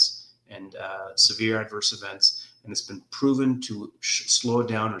events and severe adverse events, and it's been proven to slow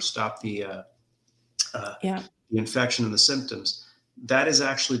down or stop the infection and the symptoms. that is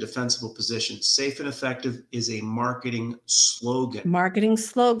actually a defensible position. Safe and effective is a marketing slogan. Marketing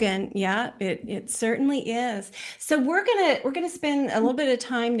slogan. Yeah, it certainly is. So we're gonna spend a little bit of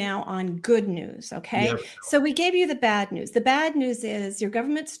time now on good news. Okay. Yeah. So we gave you the bad news. The bad news is your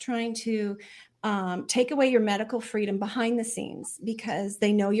government's trying to take away your medical freedom behind the scenes because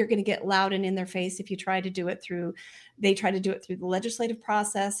they know you're going to get loud and in their face if you try to do it through. They try to do it through the legislative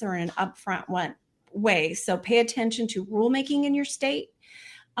process or in an upfront way. So pay attention to rulemaking in your state.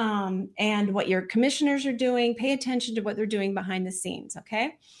 And what your commissioners are doing, pay attention to what they're doing behind the scenes.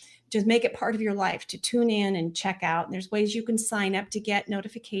 Okay. Just make it part of your life to tune in and check out. And there's ways you can sign up to get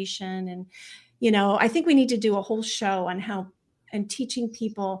notification. And, I think we need to do a whole show on and teaching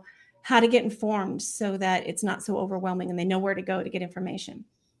people how to get informed so that it's not so overwhelming and they know where to go to get information.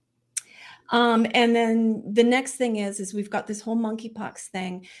 And then the next thing is we've got this whole monkeypox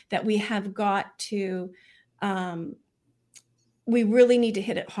thing that we have got to, we really need to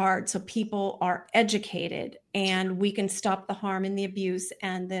hit it hard so people are educated and we can stop the harm and the abuse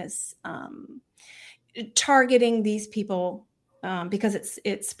and this targeting these people because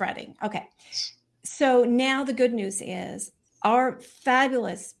it's spreading. Okay. So now the good news is our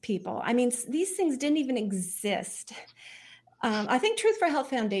fabulous people. I mean, these things didn't even exist. I think Truth for Health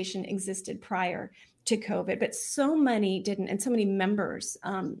Foundation existed prior to COVID, but so many didn't, and so many members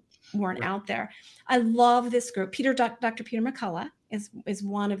weren't out there. I love this group. Dr. Peter McCullough is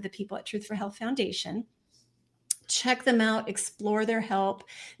one of the people at Truth for Health Foundation. Check them out, explore their help.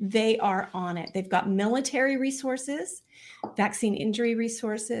 They are on it. They've got military resources, vaccine injury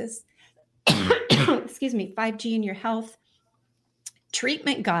resources, excuse me, 5G in your health,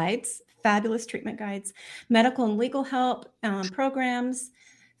 treatment guides, fabulous treatment guides, medical and legal help programs,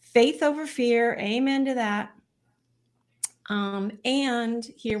 faith over fear. Amen to that. And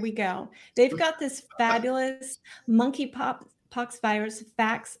here we go. They've got this fabulous monkeypox virus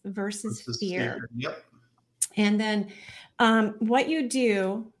facts versus fear. Yep. And then what you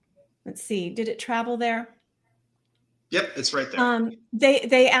do, let's see, did it travel there? Yep, it's right there.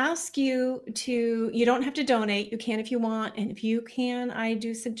 They ask you you don't have to donate. You can if you want. And if you can, I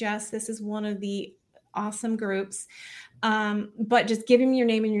do suggest this is one of the awesome groups. But just give them your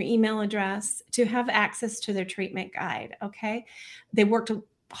name and your email address to have access to their treatment guide. Okay. They worked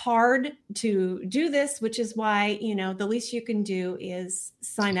hard to do this, which is why, the least you can do is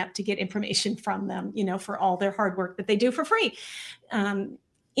sign up to get information from them, for all their hard work that they do for free.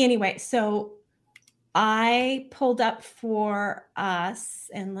 Anyway, so I pulled up for us,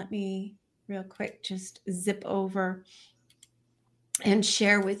 and let me real quick just zip over and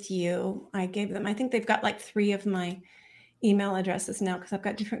share with you. I think they've got like 3 of my email addresses now because I've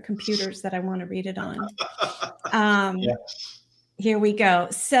got different computers that I want to read it on. Yeah. Here we go.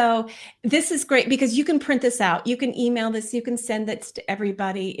 So this is great because you can print this out. You can email this. You can send this to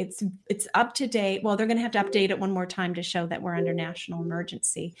everybody. It's up to date. Well, they're going to have to update it one more time to show that we're under national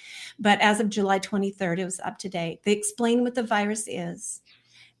emergency. But as of July 23rd, it was up to date. They explain what the virus is,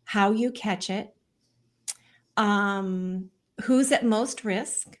 how you catch it, who's at most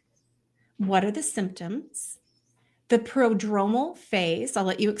risk, what are the symptoms, the prodromal phase. I'll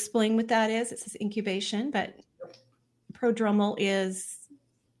let you explain what that is. It says incubation, but prodromal is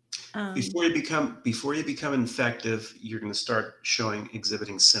before you become infective, you're going to start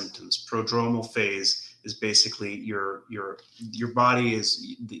exhibiting symptoms. Prodromal phase is basically your body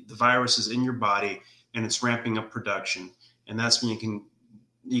is the virus is in your body and it's ramping up production, and that's when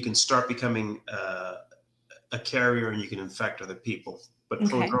you can start becoming a carrier and you can infect other people. But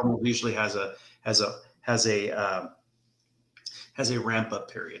okay. Prodromal usually has a ramp up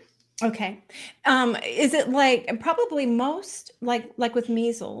period. Okay. Is it like probably most like with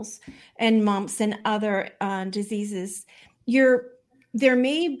measles and mumps and other diseases, there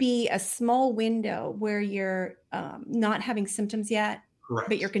may be a small window where you're not having symptoms yet, correct,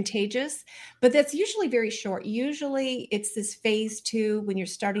 but you're contagious, but that's usually very short. Usually it's this phase 2 when you're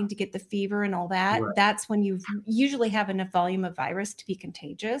starting to get the fever and all that. Right. That's when you usually have enough volume of virus to be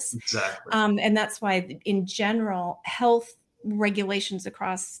contagious. Exactly. And that's why in general health regulations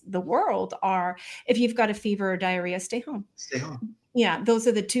across the world are, if you've got a fever or diarrhea, stay home. Yeah, those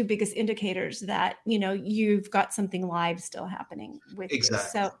are the 2 biggest indicators that you've got something live still happening with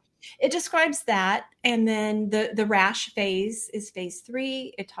exactly. you. So it describes that, and then the rash phase is phase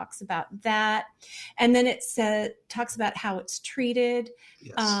 3. It talks about that, and then it talks about how it's treated.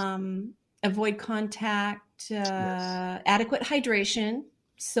 Yes. Avoid contact, yes. Adequate hydration.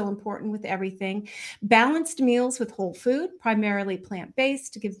 So important with everything. Balanced meals with whole food, primarily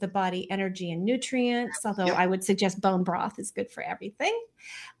plant-based, to give the body energy and nutrients, although I would suggest bone broth is good for everything.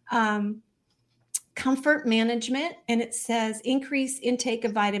 comfort management, and it says increase intake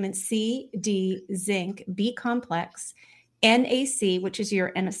of vitamin C, D, zinc, B complex, NAC, which is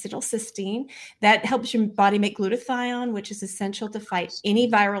your N-acetylcysteine. That helps your body make glutathione, which is essential to fight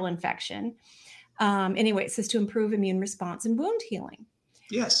any viral infection. Anyway, it says to improve immune response and wound healing.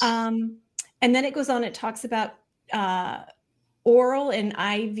 Yes. And then it goes on, it talks about oral and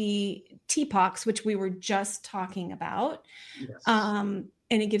IV TPOXX, which we were just talking about. Yes.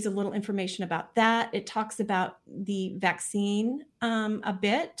 And it gives a little information about that. It talks about the vaccine a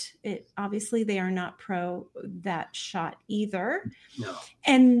bit. Obviously, they are not pro that shot either. No.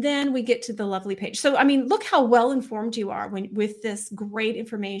 And then we get to the lovely page. So, I mean, look how well informed you are with this great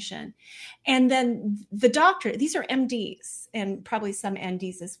information. And then the doctor, these are MDs and probably some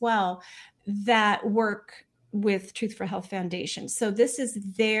NDs as well that work with Truth for Health Foundation. So this is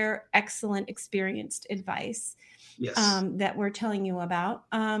their excellent, experienced advice. Yes. That we're telling you about.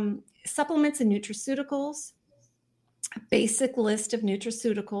 Supplements and nutraceuticals, a basic list of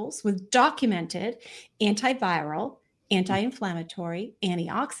nutraceuticals with documented antiviral, anti-inflammatory,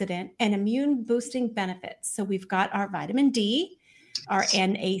 antioxidant, and immune boosting benefits. So we've got our vitamin D, our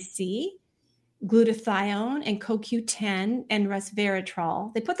NAC, glutathione, and CoQ10, and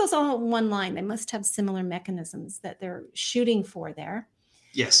resveratrol. They put those all in one line. They must have similar mechanisms that they're shooting for there.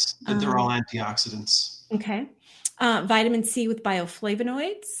 Yes, they're all antioxidants. Okay. Vitamin C with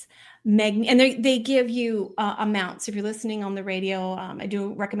bioflavonoids, and they give you amounts. If you're listening on the radio, I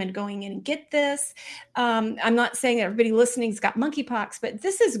do recommend going in and get this. I'm not saying that everybody listening's got monkeypox, but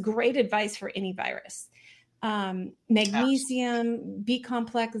this is great advice for any virus. Magnesium, B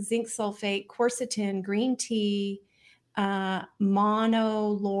complex, zinc sulfate, quercetin, green tea,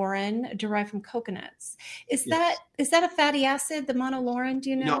 monolaurin derived from coconuts. Is that a fatty acid, the monolaurin? Do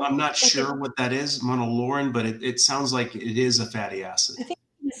you know? No, I'm not sure what that is, monolaurin, but it sounds like it is a fatty acid. I think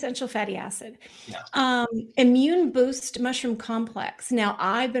it's an essential fatty acid. Yeah. Immune boost mushroom complex. Now,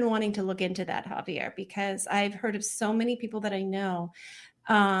 I've been wanting to look into that, Javier, because I've heard of so many people that I know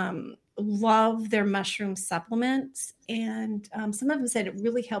love their mushroom supplements, and some of them said it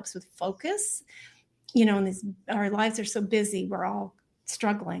really helps with focus. You know, and our lives are so busy, we're all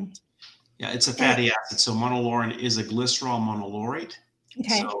struggling. Yeah, it's a fatty acid. So monolaurin is a glycerol monolaurate.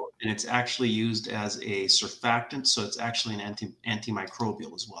 Okay. And it's actually used as a surfactant. So it's actually an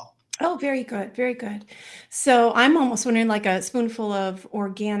antimicrobial as well. Oh, very good. Very good. So I'm almost wondering, like a spoonful of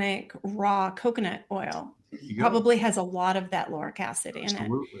organic raw coconut oil probably has a lot of that lauric acid in it.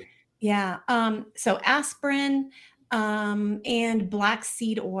 Absolutely. Yeah. So aspirin, and black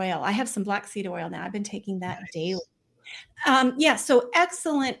seed oil. I have some black seed oil now. I've been taking that daily. So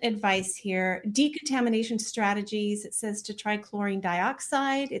excellent advice here. Decontamination strategies. It says to try chlorine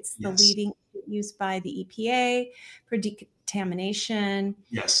dioxide. It's the leading used by the EPA for decontamination.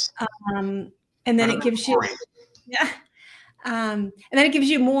 Yes. And then it gives you, and then it gives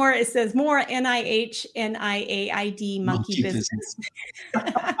you more. It says more NIH, NIAID monkey business.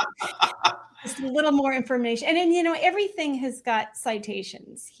 Just a little more information. And then, everything has got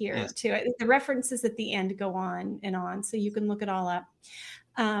citations here too. The references at the end go on and on, so you can look it all up.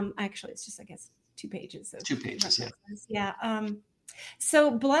 Actually, it's just, I guess, 2 pages. 2 pages, references. Yeah. So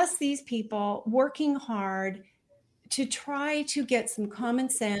bless these people working hard to try to get some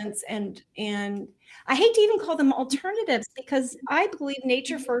common sense, and I hate to even call them alternatives, because I believe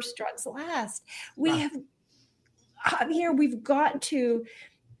nature first, drugs last. We've got to.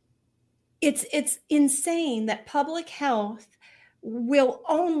 It's insane that public health will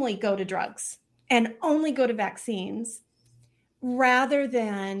only go to drugs and only go to vaccines rather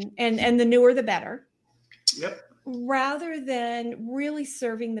than, and the newer the better. Yep. Rather than really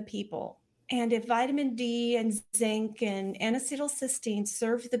serving the people. And if vitamin D and zinc and N-acetylcysteine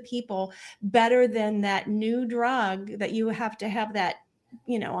serve the people better than that new drug that you have to have that,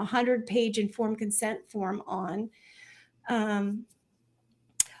 100-page informed consent form on.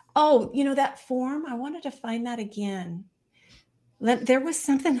 That form, I wanted to find that again. There was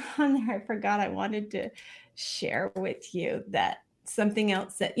something on there I forgot I wanted to share with you, that something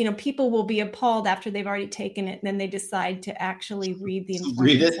else that, people will be appalled after they've already taken it, and then they decide to actually read the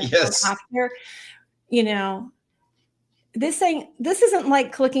read it. Yes. After, this isn't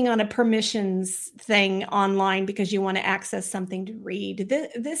like clicking on a permissions thing online because you want to access something to read.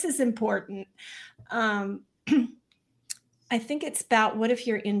 This is important. I think it's about, what if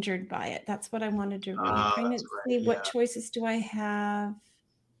you're injured by it? That's what I wanted to read. Trying to see what choices do I have.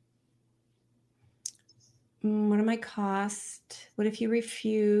 What are my costs? What if you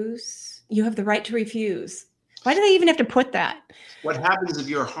refuse? You have the right to refuse. Why do they even have to put that? What happens if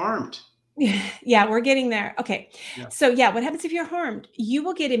you're harmed? Yeah, we're getting there. Okay. Yeah. So, yeah, what happens if you're harmed? You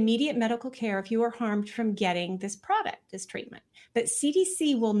will get immediate medical care if you are harmed from getting this product, this treatment. But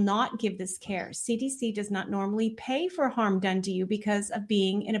CDC will not give this care. CDC does not normally pay for harm done to you because of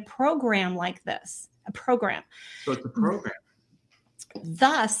being in a program like this, a program. So it's a program.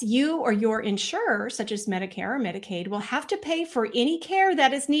 Thus, you or your insurer, such as Medicare or Medicaid, will have to pay for any care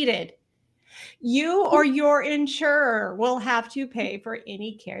that is needed. You or your insurer will have to pay for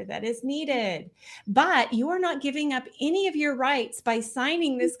any care that is needed. But you are not giving up any of your rights by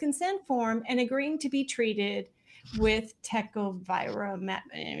signing this consent form and agreeing to be treated with tecovirimat.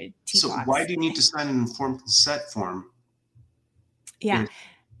 So why do you need to sign an informed consent form? Yeah.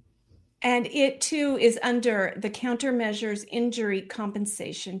 And it too is under the Countermeasures Injury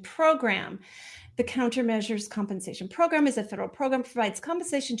Compensation Program. The Countermeasures Compensation Program is a federal program that provides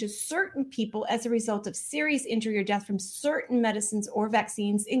compensation to certain people as a result of serious injury or death from certain medicines or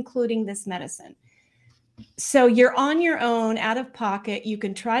vaccines, including this medicine. So you're on your own, out of pocket. You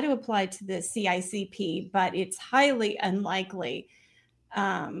can try to apply to the CICP, but it's highly unlikely,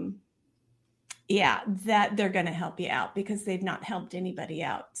 that they're going to help you out because they've not helped anybody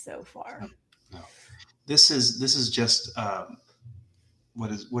out so far. No. This is just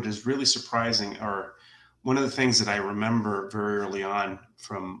what is really surprising, or one of the things that I remember very early on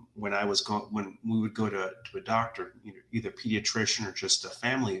from when when we would go to a doctor, either pediatrician or just a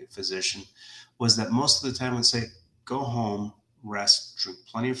family physician, was that most of the time would say, go home, rest, drink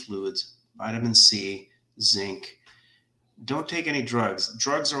plenty of fluids, vitamin C, zinc. Don't take any drugs.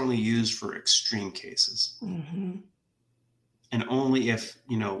 Drugs are only used for extreme cases. Mm-hmm. And only if,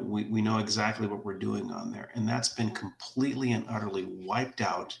 we know exactly what we're doing on there. And that's been completely and utterly wiped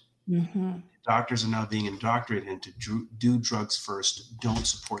out. Mm-hmm. Doctors are now being indoctrinated into do drugs first, don't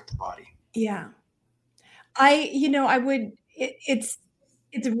support the body. Yeah.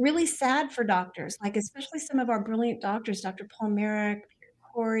 It's really sad for doctors, like especially some of our brilliant doctors, Dr. Paul Merrick, Peter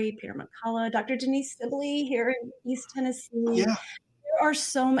Corey, Peter McCullough, Dr. Denise Sibley here in East Tennessee. Yeah. There are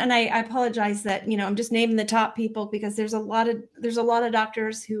and I apologize that, I'm just naming the top people because there's a lot of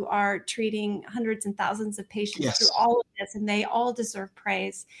doctors who are treating hundreds and thousands of patients through all of this, and they all deserve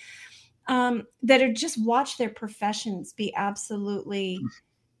praise. That are just watch their professions be absolutely,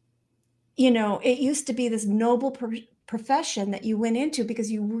 it used to be this noble profession that you went into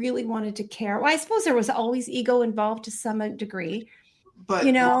because you really wanted to care. Well, I suppose there was always ego involved to some degree, but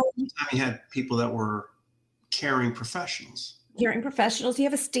you had people that were caring professionals. Caring professionals. You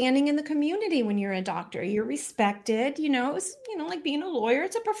have a standing in the community when you're a doctor. You're respected. It's like being a lawyer.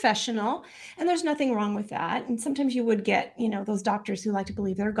 It's a professional, and there's nothing wrong with that. And sometimes you would get those doctors who like to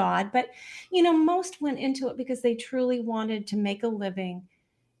believe they're God, but most went into it because they truly wanted to make a living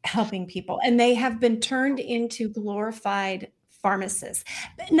helping people, and they have been turned into glorified pharmacists.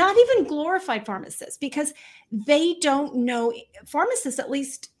 Not even glorified pharmacists, because they don't know. Pharmacists at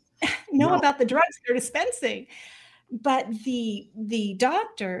least know about the drugs they're dispensing. But the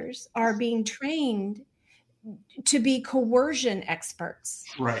doctors are being trained to be coercion experts.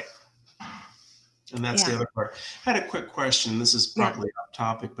 Right. And that's the other part. I had a quick question. This is probably off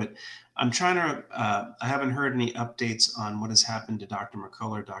topic, but I'm trying to, I haven't heard any updates on what has happened to Dr.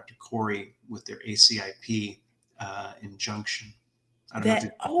 McCullough or Dr. Corey with their ACIP injunction. I don't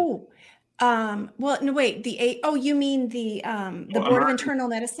know. Well, no, wait, you mean the Board of Internal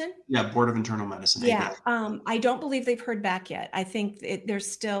Medicine? Yeah, Board of Internal Medicine. Yeah. I don't believe they've heard back yet. I think they're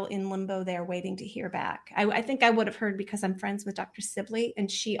still in limbo there waiting to hear back. I think I would have heard because I'm friends with Dr. Sibley,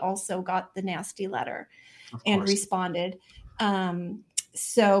 and she also got the nasty letter and responded.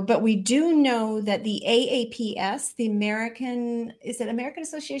 But we do know that the AAPS, the American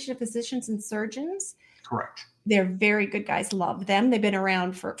Association of Physicians and Surgeons? Correct. They're very good guys. Love them. They've been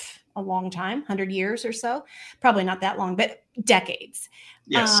around for a long time, 100 years or so. Probably not that long, but decades.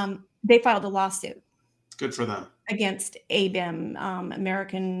 Yes. They filed a lawsuit. Good for them. Against ABIM,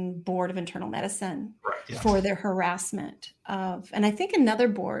 American Board of Internal Medicine, for their harassment of, and I think another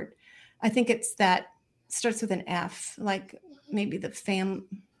board, I think it's that starts with an F, like maybe the Federation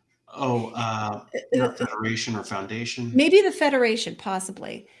or Foundation. Maybe the Federation,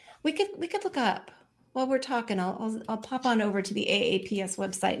 possibly. We could look up. While we're talking, I'll pop on over to the AAPS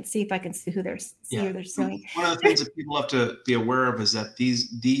website and see if I can see who they're suing. One of the things that people have to be aware of is that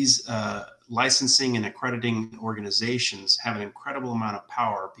these licensing and accrediting organizations have an incredible amount of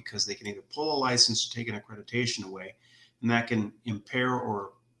power, because they can either pull a license or take an accreditation away, and that can impair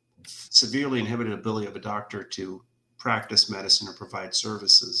or severely inhibit the ability of a doctor to practice medicine or provide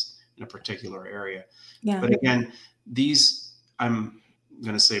services in a particular area. Yeah. But again, I'm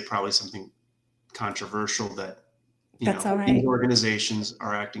going to say probably something controversial, that That's all right. These organizations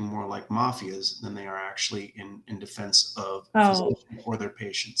are acting more like mafias than they are actually in defense of physicians or their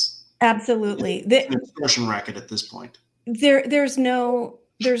patients. Absolutely. It's an extortion racket at this point. There's no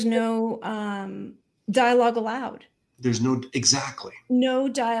dialogue allowed. There's no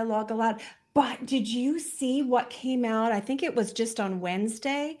dialogue allowed. But did you see what came out? I think it was just on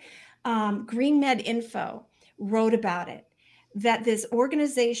Wednesday. GreenMed Info wrote about it, that this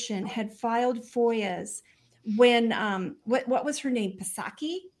organization had filed FOIAs when what was her name?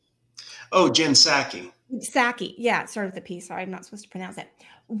 Psaki? Oh, Jen Psaki. Psaki, yeah, it started with a P. Sorry, I'm not supposed to pronounce it.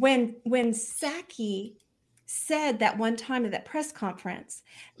 When Psaki said that one time at that press conference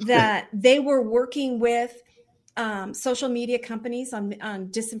that they were working with social media companies on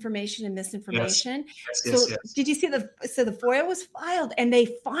disinformation and misinformation. Yes. Did you see the FOIA was filed and they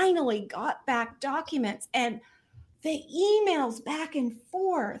finally got back documents and the emails back and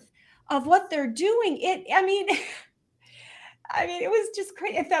forth of what they're doing. It was just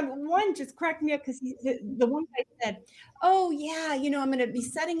crazy. In fact, one just cracked me up because the one guy said, "Oh yeah, I'm going to be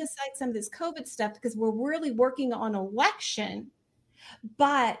setting aside some of this COVID stuff because we're really working on election,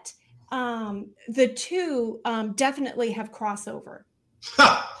 but the two definitely have crossover."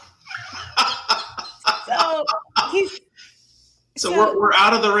 So we're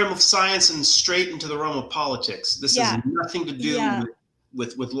out of the realm of science and straight into the realm of politics. This has nothing to do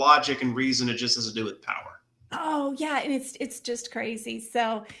with logic and reason. It just has to do with power. Oh yeah, and it's just crazy.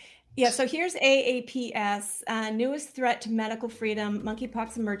 So here's AAPS, newest threat to medical freedom,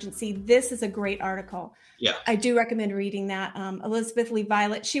 monkeypox emergency. This is a great article. Yeah, I do recommend reading that. Elizabeth Lee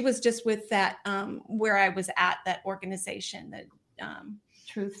Violet, she was just with that where I was at, that organization, that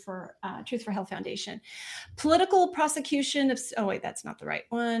Truth for Health Foundation. Political prosecution of, oh wait, that's not the right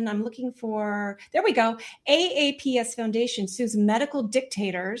one. I'm looking for, there we go. AAPS Foundation sues medical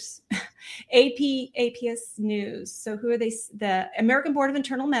dictators. APS News. So who are they? The American Board of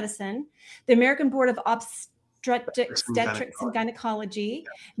Internal Medicine, the American Board of Obstetrics and Gynecology,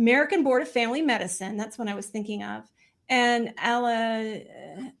 American Board of Family Medicine. That's what I was thinking of. And Alejandro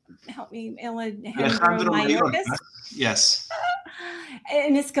Mayorkas. Yes.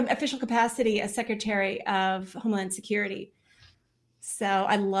 In his official capacity as Secretary of Homeland Security. So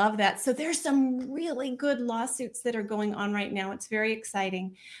I love that. So there's some really good lawsuits that are going on right now. It's very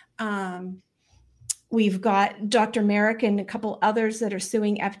exciting. We've got Dr. Merrick and a couple others that are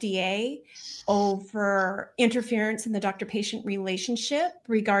suing FDA over interference in the doctor-patient relationship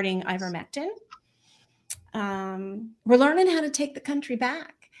regarding ivermectin. We're learning how to take the country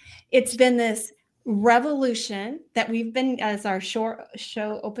back. It's been this revolution that we've been, as our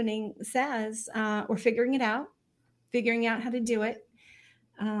show opening says, we're figuring out how to do it.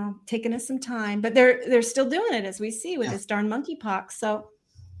 Taking us some time, but they're still doing it, as we see with this darn monkeypox. So,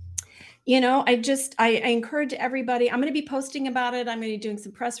 I encourage everybody. I'm going to be posting about it. I'm going to be doing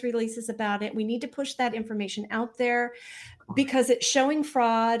some press releases about it. We need to push that information out there because it's showing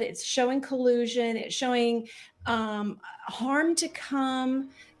fraud, it's showing collusion, it's showing harm to come.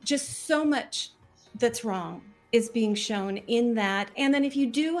 Just so much that's wrong is being shown in that. And then if you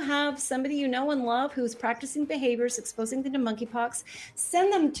do have somebody you know and love who's practicing behaviors, exposing them to monkeypox,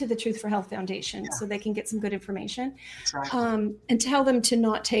 send them to the Truth for Health Foundation so they can get some good information. Exactly. And tell them to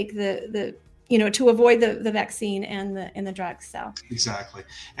not take to avoid the vaccine and the drugs. So exactly.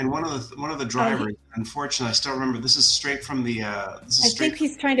 And one of the drivers, unfortunately, I still remember, this is straight from the. I think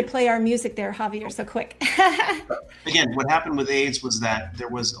he's trying to play our music there, Javier. So quick. Again, what happened with AIDS was that there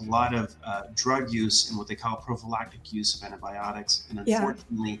was a lot of drug use and what they call prophylactic use of antibiotics, and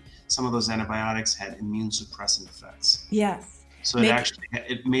unfortunately, some of those antibiotics had immune suppressant effects. Yes. So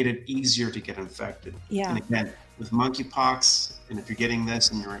it made it easier to get infected. Yeah. And again, with monkeypox, and if you're getting this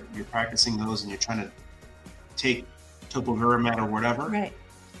and you're practicing those and you're trying to take topiramate or whatever, right,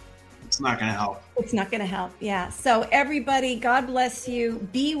 it's not going to help. It's not going to help. Yeah. So everybody, God bless you.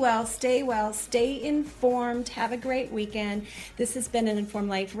 Be well, stay informed. Have a great weekend. This has been an Informed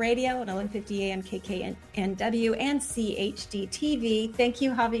Life Radio at 1150 AM KKNW and CHD TV. Thank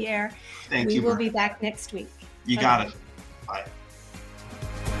you, Javier. Thank you. We will be back next week. You got it. Bye.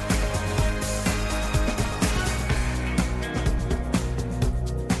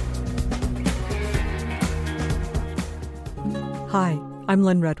 Hi, I'm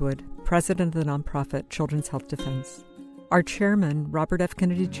Lynn Redwood, president of the nonprofit Children's Health Defense. Our chairman, Robert F.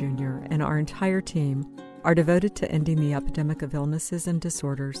 Kennedy Jr., and our entire team are devoted to ending the epidemic of illnesses and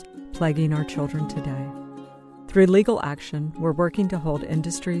disorders plaguing our children today. Through legal action, we're working to hold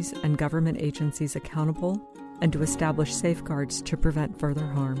industries and government agencies accountable and to establish safeguards to prevent further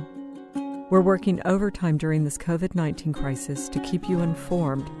harm. We're working overtime during this COVID-19 crisis to keep you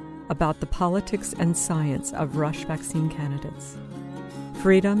informed about the politics and science of rush vaccine candidates.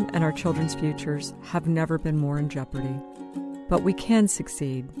 Freedom and our children's futures have never been more in jeopardy. But we can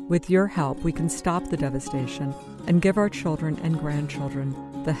succeed. With your help, we can stop the devastation and give our children and grandchildren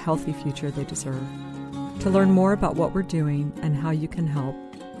the healthy future they deserve. To learn more about what we're doing and how you can help,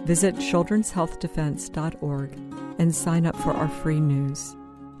 visit childrenshealthdefense.org and sign up for our free news.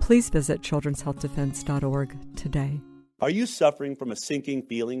 Please visit childrenshealthdefense.org today. Are you suffering from a sinking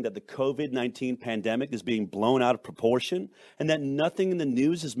feeling that the COVID-19 pandemic is being blown out of proportion and that nothing in the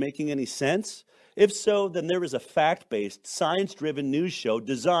news is making any sense? If so, then there is a fact-based, science-driven news show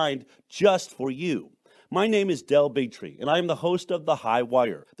designed just for you. My name is Del Bigtree, and I am the host of The High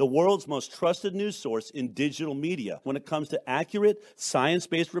Wire, the world's most trusted news source in digital media when it comes to accurate,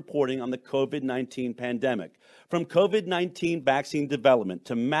 science-based reporting on the COVID-19 pandemic. From COVID-19 vaccine development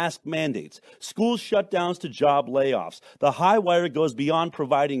to mask mandates, school shutdowns to job layoffs, The High Wire goes beyond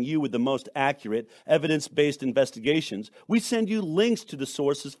providing you with the most accurate, evidence-based investigations. We send you links to the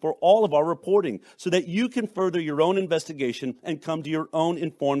sources for all of our reporting so that you can further your own investigation and come to your own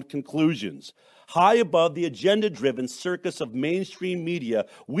informed conclusions. High above the agenda-driven circus of mainstream media,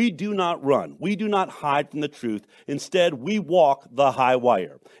 we do not run. We do not hide from the truth. Instead, we walk the high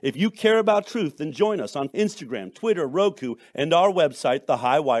wire. If you care about truth, then join us on Instagram, Twitter, Roku, and our website,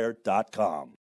 thehighwire.com.